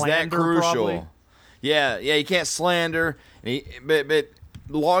stuff is that slander, crucial. probably. Yeah, he can't slander. But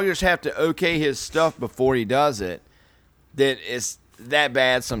lawyers have to okay his stuff before he does it. That it's that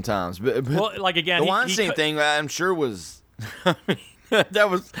bad sometimes. But Well, like again, the Weinstein thing, I'm sure was. I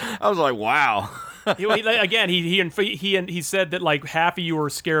was like, wow. He said that like half of you were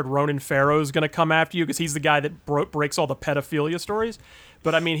scared Ronan Farrow's going to come after you because he's the guy that breaks all the pedophilia stories.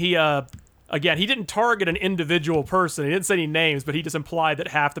 But I mean, he didn't target an individual person. He didn't say any names, but he just implied that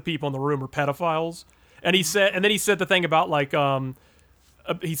half the people in the room are pedophiles. And then he said the thing about like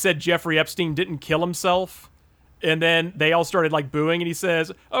he said Jeffrey Epstein didn't kill himself. And then they all started like booing, and he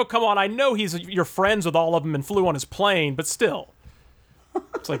says, "Oh, come on! I know you're friends with all of them and flew on his plane, but still."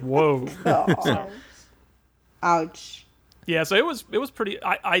 It's like, whoa. Ouch. Yeah, so it was pretty.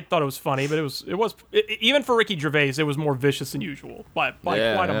 I thought it was funny, but it was even for Ricky Gervais, it was more vicious than usual by quite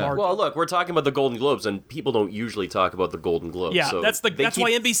a margin. Well, look, we're talking about the Golden Globes, and people don't usually talk about the Golden Globes. Yeah, so that's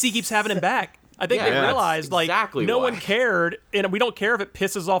why NBC keeps having him back. I think they realized like exactly no why. one cared, and we don't care if it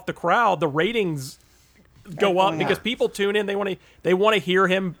pisses off the crowd. The ratings go up because people tune in. They want to hear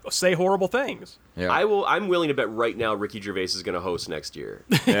him say horrible things. Yeah. I'm willing to bet right now Ricky Gervais is going to host next year.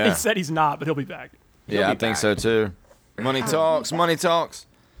 He said he's not, but he'll be back. I think so too. Money talks. Money talks.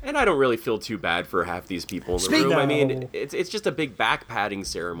 And I don't really feel too bad for half these people in the room. I mean, it's just a big back patting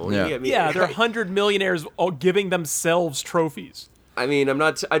ceremony. Yeah, I mean, they're 100 millionaires all giving themselves trophies. I mean,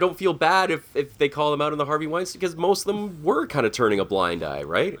 I don't feel bad if they call them out on the Harvey Weinstein because most of them were kind of turning a blind eye,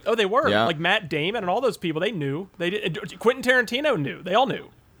 right? Oh, they were. Yeah. Like Matt Damon and all those people, they knew. They did. Quentin Tarantino knew. They all knew.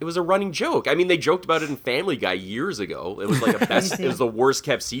 It was a running joke. I mean, they joked about it in Family Guy years ago. It was like it was the worst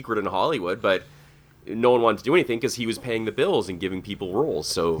kept secret in Hollywood, but no one wanted to do anything because he was paying the bills and giving people roles.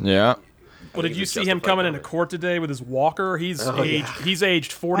 So yeah. Well, did you see him coming into court today with his walker? He's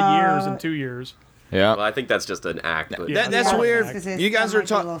aged 40 years in 2 years. Yeah. Well, I think that's just an act. But That's weird. You guys are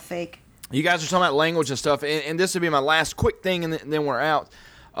talking. Fake. You guys are talking about language and stuff, and this would be my last quick thing, and then we're out.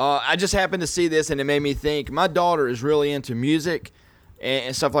 I just happened to see this, and it made me think. My daughter is really into music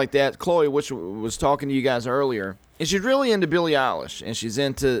and stuff like that. Chloe, which was talking to you guys earlier, and she's really into Billie Eilish, and she's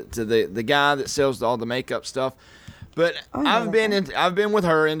into the guy that sells all the makeup stuff. But I've been with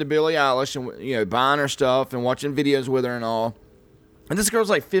her into Billie Eilish, and buying her stuff and watching videos with her and all. And this girl's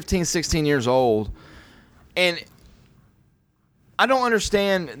like 15, 16 years old. And I don't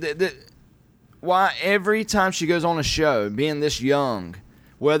understand why every time she goes on a show, being this young,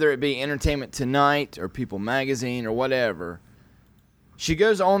 whether it be Entertainment Tonight or People Magazine or whatever, she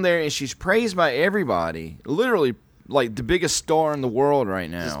goes on there and she's praised by everybody. Literally, like the biggest star in the world right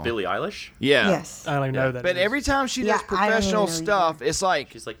now. Is this Billie Eilish? Yeah. Yes. I don't even know that. But every time she does professional stuff, it's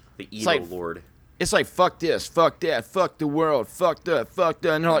like... She's like the emo lord. It's like, fuck this, fuck that, fuck the world, fuck that, fuck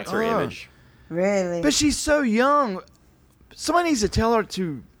that. And they're like, That's her image. Really? But she's so young. Somebody needs to tell her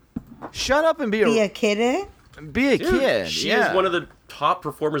to shut up and be a kid. Be a kid. She is one of the top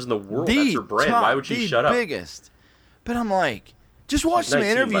performers in the world. That's her brand. Why would she shut up? The biggest. But I'm like, just watch some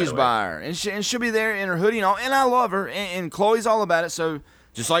 19, interviews by her, and she'll be there in her hoodie and all. And I love her, and Chloe's all about it. So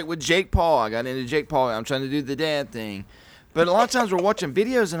just like with Jake Paul, I got into Jake Paul. I'm trying to do the dad thing. But a lot of times we're watching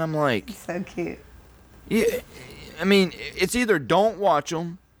videos, and I'm like, so cute. Yeah, I mean, it's either don't watch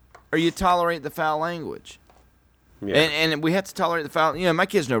them or you tolerate the foul language. Yeah. And we have to tolerate the foul. My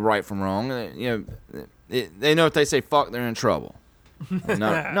kids know right from wrong. They know if they say fuck, they're in trouble.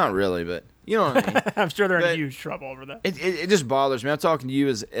 Not really, but you know what I mean. I'm sure they're in huge trouble over that. It just bothers me. I'm talking to you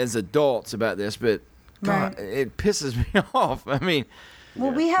as adults about this, but God, it pisses me off. I mean,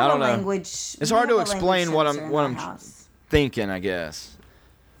 well, we have a language. It's hard to explain what I'm thinking, I guess.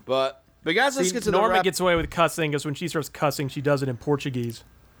 But guys, let's get to Norma gets away with cussing because when she starts cussing, she does it in Portuguese.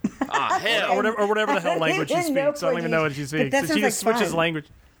 Hell. or whatever the hell language she speaks. I don't even know what she speaks. So she just switches language.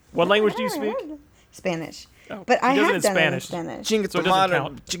 What language do you speak? Spanish. Oh, but I have done it in Spanish. So it doesn't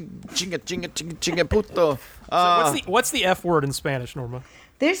count. Chinga puto. So what's the F word in Spanish, Norma?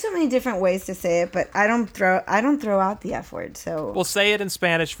 There's so many different ways to say it, but I don't throw out the F word. So we'll say it in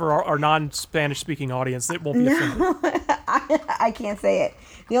Spanish for our non-Spanish speaking audience. It won't be offended. I can't say it.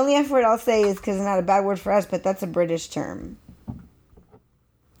 The only F word I'll say is because it's not a bad word for us, but that's a British term.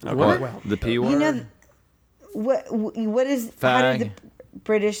 Okay, well, the P word. What is? Fag. How did the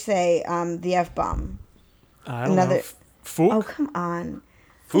British say the F bomb? I don't know. Fook? Oh, come on.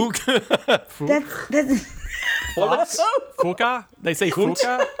 Fook. That's. Fuka? They say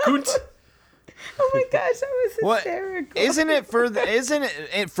fuka? Kunt. Oh my gosh, that was hysterical. Isn't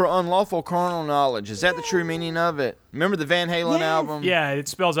it for unlawful carnal knowledge? Is that the true meaning of it? Remember the Van Halen album? Yeah, it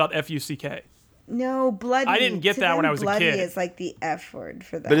spells out Fuck. No, bloody. I didn't get To that them, when I was a bloody kid. is like the F word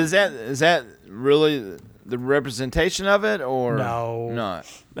for that. But is that really the representation of it, or No. not?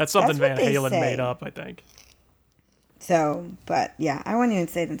 That's something That's what Van they Halen say. made up, I think. So, but yeah, I wouldn't even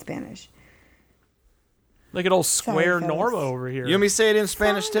say it in Spanish. Look at old square fellas. Norma over here. You want me to say it in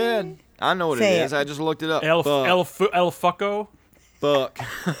Spanish, Ted? I know what Say it is. it. I just looked it up. El Fucko. Fuck.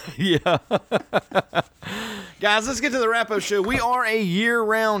 Yeah. Guys, let's get to the wrap-up show. We are a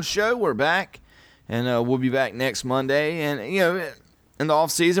year-round show. We're back, and we'll be back next Monday. And, in the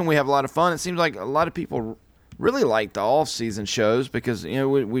off-season, we have a lot of fun. It seems like a lot of people really like the off-season shows because,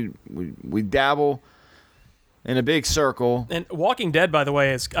 we dabble in a big circle. And Walking Dead, by the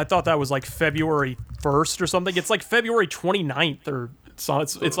way, I thought that was like February 1st or something. It's like February 29th or so.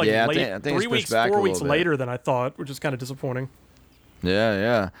 It's like Yeah, I late, think it's 3 pushed weeks, back a 4 weeks little bit. later than I thought, which is kind of disappointing.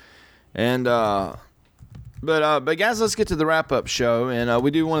 Yeah. And, but guys, let's get to the wrap-up show. And I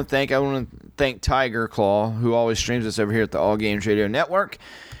want to thank Tiger Claw, who always streams us over here at the All Games Radio Network.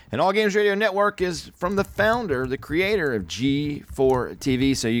 And All Games Radio Network is from the founder, the creator of G4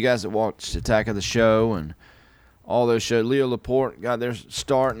 TV. So you guys that watched Attack of the Show and all those shows, Leo Laporte got their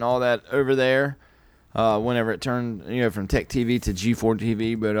start and all that over there. Whenever it turned, from Tech TV to G4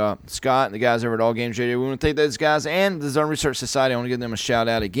 TV. But Scott and the guys over at All Games Radio, we want to thank those guys and the Zone Research Society. I want to give them a shout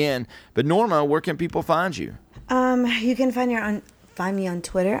out again. But Norma, where can people find you? You can find me on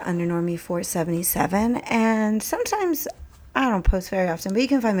Twitter under Normie477, and sometimes I don't post very often, but you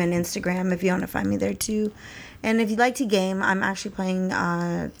can find me on Instagram if you want to find me there too. And if you'd like to game, I'm actually playing,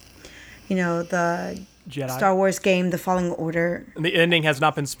 the Jedi. Star Wars game, The Fallen Order. And the ending has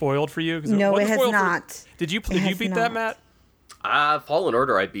not been spoiled for you? 'Cause No, wasn't it has spoiled not. Did you It beat has that, not. Matt? Fallen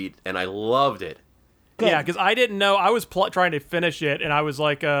Order I beat, and I loved it. Good. Yeah, because I didn't know. I was trying to finish it, and I was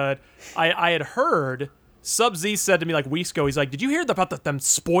like, I had heard Sub-Z said to me like weeks ago, he's like, did you hear about them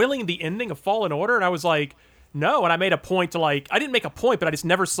spoiling the ending of Fallen Order? And I was like, no. And I made a point to I didn't make a point, but I just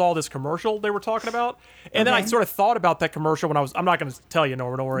never saw this commercial they were talking about. And then I sort of thought about that commercial when I'm not going to tell you,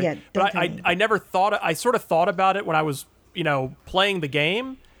 Norman, don't worry. Yeah, but I never thought, I sort of thought about it when I was, playing the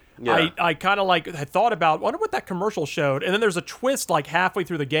game. Yeah. I kind of had thought about, I wonder what that commercial showed. And then there's a twist halfway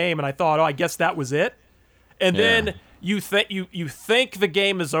through the game, and I thought, I guess that was it. And then you think the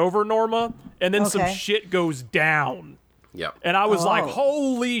game is over, Norma, and then some shit goes down. Yeah. And I was like,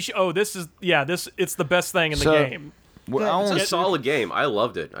 holy it's the best thing in the game. It's a solid game. I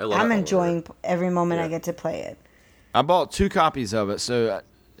loved it. I'm enjoying every moment I get to play it. I bought 2 copies of it, so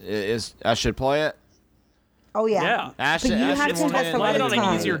I should play it. Oh yeah. But you have to have Play some it on an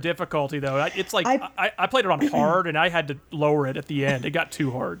time. easier difficulty though. It's like I played it on hard, and I had to lower it at the end. It got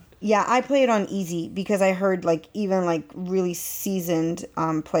too hard. Yeah, I play it on easy because I heard even really seasoned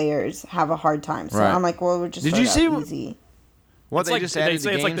players have a hard time. So Right. I'm like, well, we'll just Did start you see out easy. What they just added? They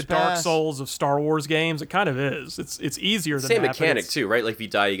say it's like the Dark Souls of Star Wars games. It kind of is. It's easier than Same that. mechanic too, right? Like if you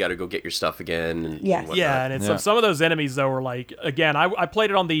die, you got to go get your stuff again. And whatnot. Yeah, and it's some of those enemies though are again. I played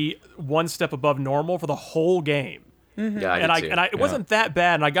it on the one step above normal for the whole game. Mm-hmm. Yeah, I did too. It wasn't that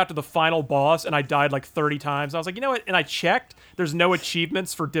bad, and I got to the final boss, and I died 30 times. I was like, you know what? And I checked. There's no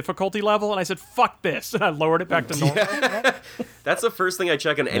achievements for difficulty level, and I said, fuck this, and I lowered it back to normal. That's the first thing I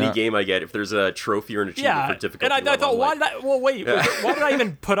check on any game I get if there's a trophy or an achievement for difficulty. And I thought, why did I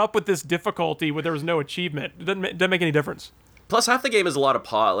even put up with this difficulty when there was no achievement? It doesn't make any difference. Plus, half the game is a lot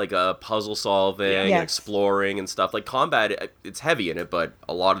of puzzle solving and exploring and stuff. Like combat, it's heavy in it, but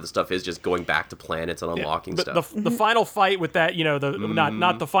a lot of the stuff is just going back to planets and unlocking stuff. The final fight with that,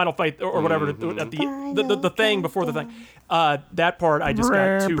 not the final fight or whatever, at the thing before the thing, that part I just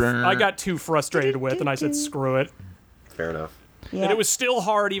got too frustrated with, and I said screw it. Fair enough. Yeah. And it was still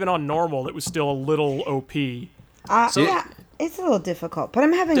hard even on normal. It was still a little OP. Yeah, it's a little difficult, but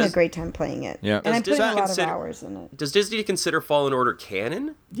I'm having a great time playing it. Yeah. And I'm putting a lot of hours in it. Does Disney consider Fallen Order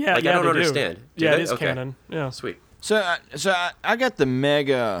canon? Yeah, I don't understand. Do it is canon. Yeah, sweet. So I got the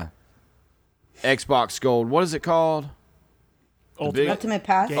Mega Xbox Gold. What is it called? Ultimate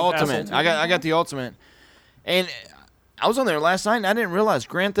Pass. Ultimate. I got the Ultimate, and I was on there last night, and I didn't realize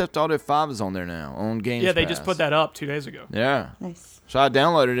Grand Theft Auto 5 is on there now on Games Yeah, they Pass. just put that up 2 days ago. Yeah. Nice. So I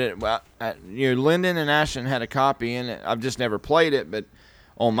downloaded it. Well, Lyndon and Ashton had a copy, and I've just never played it. But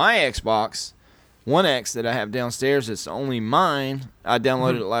on my Xbox One X that I have downstairs, it's only mine. I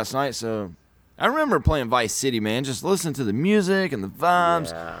downloaded it last night, so I remember playing Vice City, man. Just listening to the music and the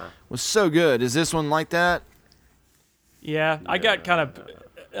vibes was so good. Is this one like that? Yeah, I got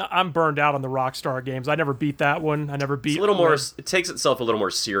I'm burned out on the Rockstar games. I never beat that one. I never beat. It's a little more. It takes itself a little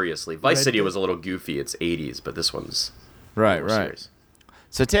more seriously. Vice Right. City was a little goofy. It's 80s, but this one's Right. serious.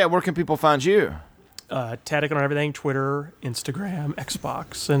 So Ted, where can people find you? Tedican on everything: Twitter, Instagram,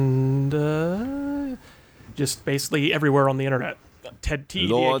 Xbox, and just basically everywhere on the internet.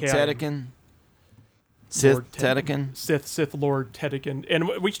 Lord Tedican. Sith Tedican. Sith Lord Tedican. And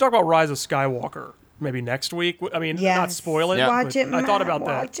we should talk about Rise of Skywalker maybe next week. I mean, not spoil it. Yeah. Watch it, I thought about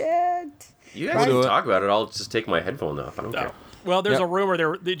that. Watch it. You guys can talk about it. I'll just take my headphone off. I don't care. Well, there's a rumor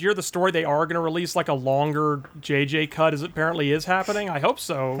there. Did you hear the story? They are going to release like a longer JJ cut, as it apparently is happening. I hope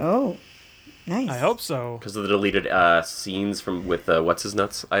so. Oh, nice. I hope so. Because of the deleted scenes with what's his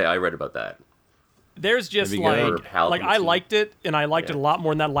nuts. I read about that. There's just like I liked it, and I liked it a lot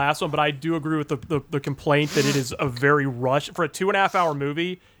more than that last one. But I do agree with the complaint that it is a very rushed for a 2.5-hour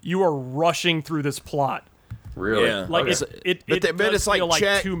movie. You are rushing through this plot. Really? Yeah. Like but it's like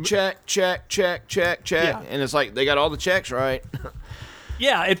check, Yeah. and it's like they got all the checks right.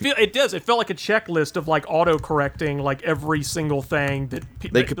 Yeah, it does. It felt like a checklist of like auto-correcting like every single thing that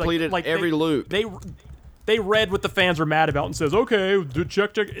they completed every loop. They read what the fans were mad about and says, okay,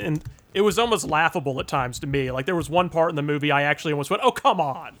 check, and it was almost laughable at times to me. Like there was one part in the movie I actually almost went, oh come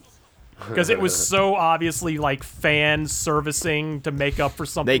on, because it was so obviously like fan servicing to make up for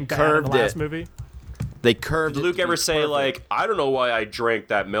something bad in the last movie. They curved. Did Luke ever say like, I don't know why I drank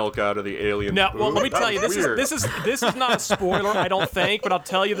that milk out of the alien? No, well, let me tell you, this is not a spoiler, I don't think, but I'll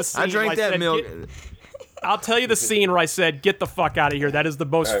tell you the scene. I drank that milk. I'll tell you the scene where I said, "Get the fuck out of here." That is the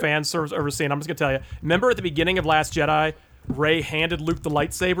most fan service I've ever seen. I'm just gonna tell you. Remember at the beginning of Last Jedi, Rey handed Luke the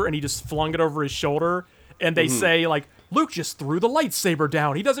lightsaber and he just flung it over his shoulder, and they say like, "Luke just threw the lightsaber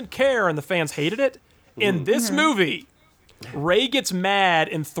down. He doesn't care," and the fans hated it. In this movie, Rey gets mad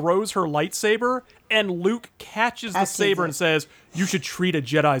and throws her lightsaber, and Luke catches the saber and says, "You should treat a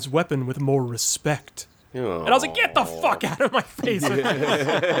Jedi's weapon with more respect." And I was like, "Get the fuck out of my face!"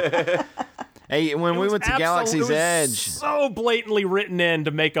 Hey, when we went to Galaxy's Edge, so blatantly written in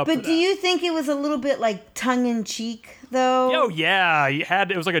to make up. But do you think it was a little bit like tongue in cheek though? Oh yeah,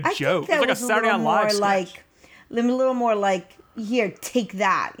 it was like a joke. It was like a Saturday Night Live sketch. A little more like, here, take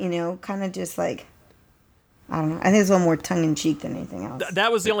that. You know, kind of just like. I don't know. I think it's a little more tongue-in-cheek than anything else.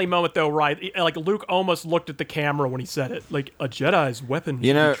 That was the only moment, though, right? Like, Luke almost looked at the camera when he said it. Like, a Jedi's weapon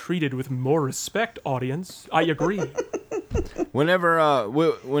should be treated with more respect, audience. I agree. Whenever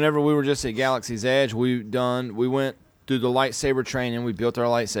we were just at Galaxy's Edge, we went through the lightsaber training. We built our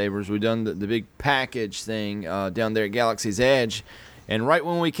lightsabers. We done the big package thing down there at Galaxy's Edge. And right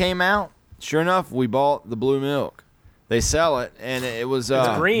when we came out, sure enough, we bought the blue milk. They sell it, and it was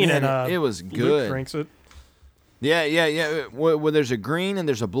it's green, man, and it was good. Luke drinks it. Yeah. Well, there's a green and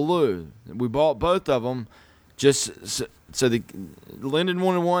there's a blue. We bought both of them just so the Lyndon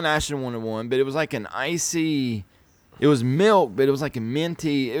wanted one, Ashton wanted one, but it was like an icy. It was milk, but it was like a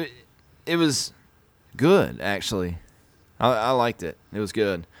minty. It was good, actually. I liked it. It was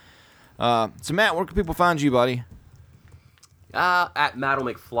good. So, Matt, where can people find you, buddy? At Matto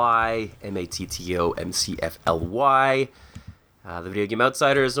McFly, MattoMcFly. The Video Game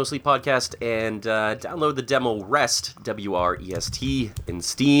Outsiders, No Sleep Podcast, and download the demo Rest, W-R-E-S-T, in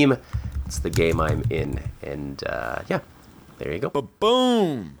Steam. It's the game I'm in. And, yeah, there you go.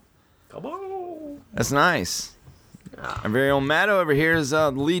 Boom! Come on! That's nice. Our very own Matto over here is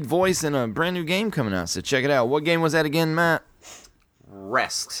the lead voice in a brand new game coming out, so check it out. What game was that again, Matt?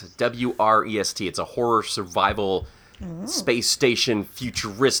 Rest, W-R-E-S-T. It's a horror survival space station,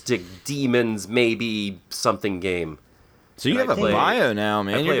 futuristic demons, maybe something game. So you have a bio now,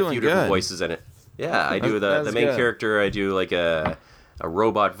 man. I play a few different voices in it. Yeah, I do the main character. I do like a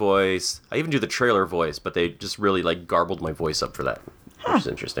robot voice. I even do the trailer voice, but they just really like garbled my voice up for that, which is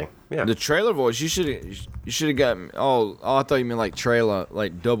interesting. Yeah, the trailer voice. You should have got. Oh, I thought you meant like trailer,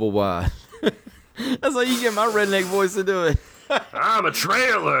 like double wide. That's how you get my redneck voice to do it. I'm a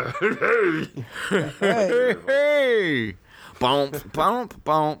trailer. Hey. Bump, bump,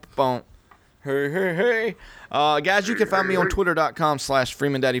 bump, bump. Hey. Guys, you can find me on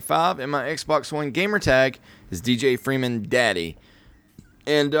twitter.com/FreemanDaddy5, and my Xbox One gamer tag is DJ Freeman Daddy.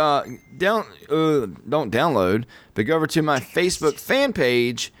 And don't download, but go over to my Facebook fan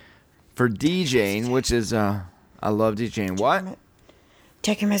page for DJing, which is I love DJing. What?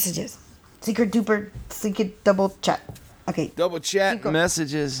 Check your messages. Secret double chat. Okay. Double chat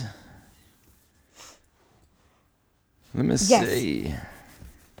messages. Let me see.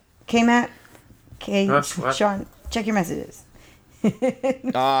 Okay, Matt. Okay, Sean, check your messages.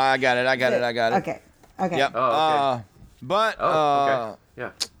 I got it. Okay. Yep. Oh, okay.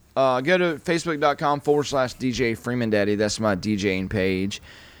 Yeah. Go to facebook.com/DJ Freeman Daddy. That's my DJing page.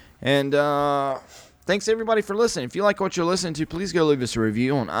 And thanks everybody for listening. If you like what you're listening to, please go leave us a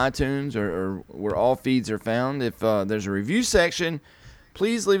review on iTunes or where all feeds are found. If there's a review section,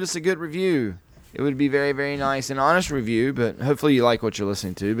 please leave us a good review. it would be very, very nice. An honest review, but hopefully you like what you're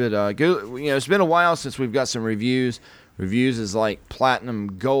listening to. But go, it's been a while since we've got some reviews. Reviews is like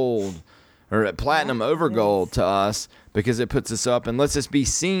platinum gold or platinum over gold to us because it puts us up and lets us be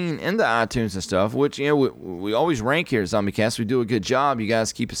seen in the iTunes and stuff, which, we always rank here at ZombieCast. We do a good job. You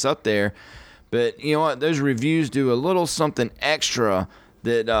guys keep us up there. But you know what? Those reviews do a little something extra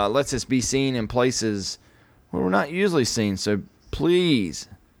that lets us be seen in places where we're not usually seen. So please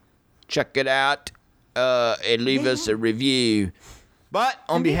check it out and leave us a review. But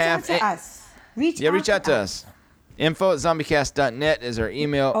on behalf of us, reach out to us. Info@zombiecast.net is our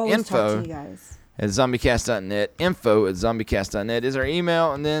email. Info at zombiecast.net. Info at zombiecast.net is our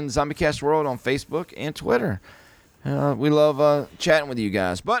email. And then ZombieCast World on Facebook and Twitter. We love chatting with you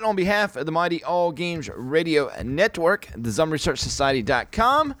guys. But on behalf of the mighty All Games Radio Network, the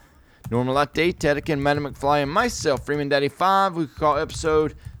ZombieResearchSociety.com, Normal Update, Tedican, Madam McFly, and myself, Freeman Daddy 5, we call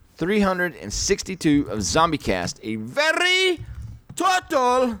episode 362 of ZombieCast a very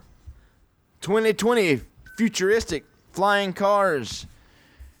total 2020 futuristic flying cars,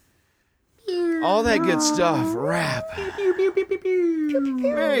 all that good stuff. Rap.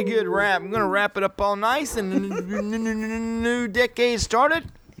 Very good rap. I'm going to wrap it up all nice and the new decade started.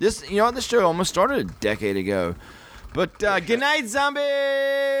 This show almost started a decade ago. But good night, zombie.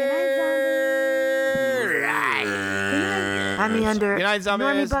 Good night, zombie. I'm the under. Good night, zombies.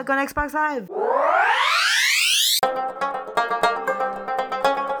 Normie Buck on Xbox Live.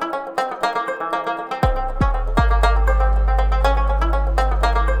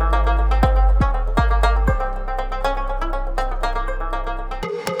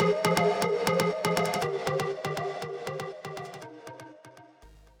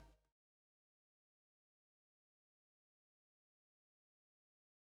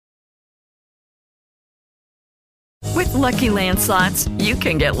 With Lucky Land Slots, you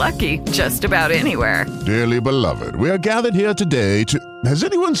can get lucky just about anywhere. Dearly beloved, we are gathered here today to... Has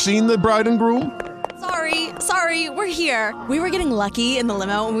anyone seen the bride and groom? Sorry, we're here. We were getting lucky in the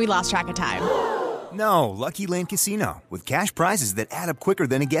limo and we lost track of time. No, Lucky Land Casino, with cash prizes that add up quicker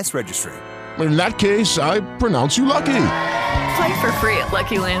than a guest registry. In that case, I pronounce you lucky. Play for free at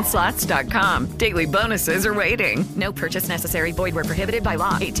LuckyLandSlots.com. Daily bonuses are waiting. No purchase necessary. Void where prohibited by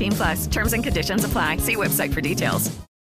law. 18+. Terms and conditions apply. See website for details.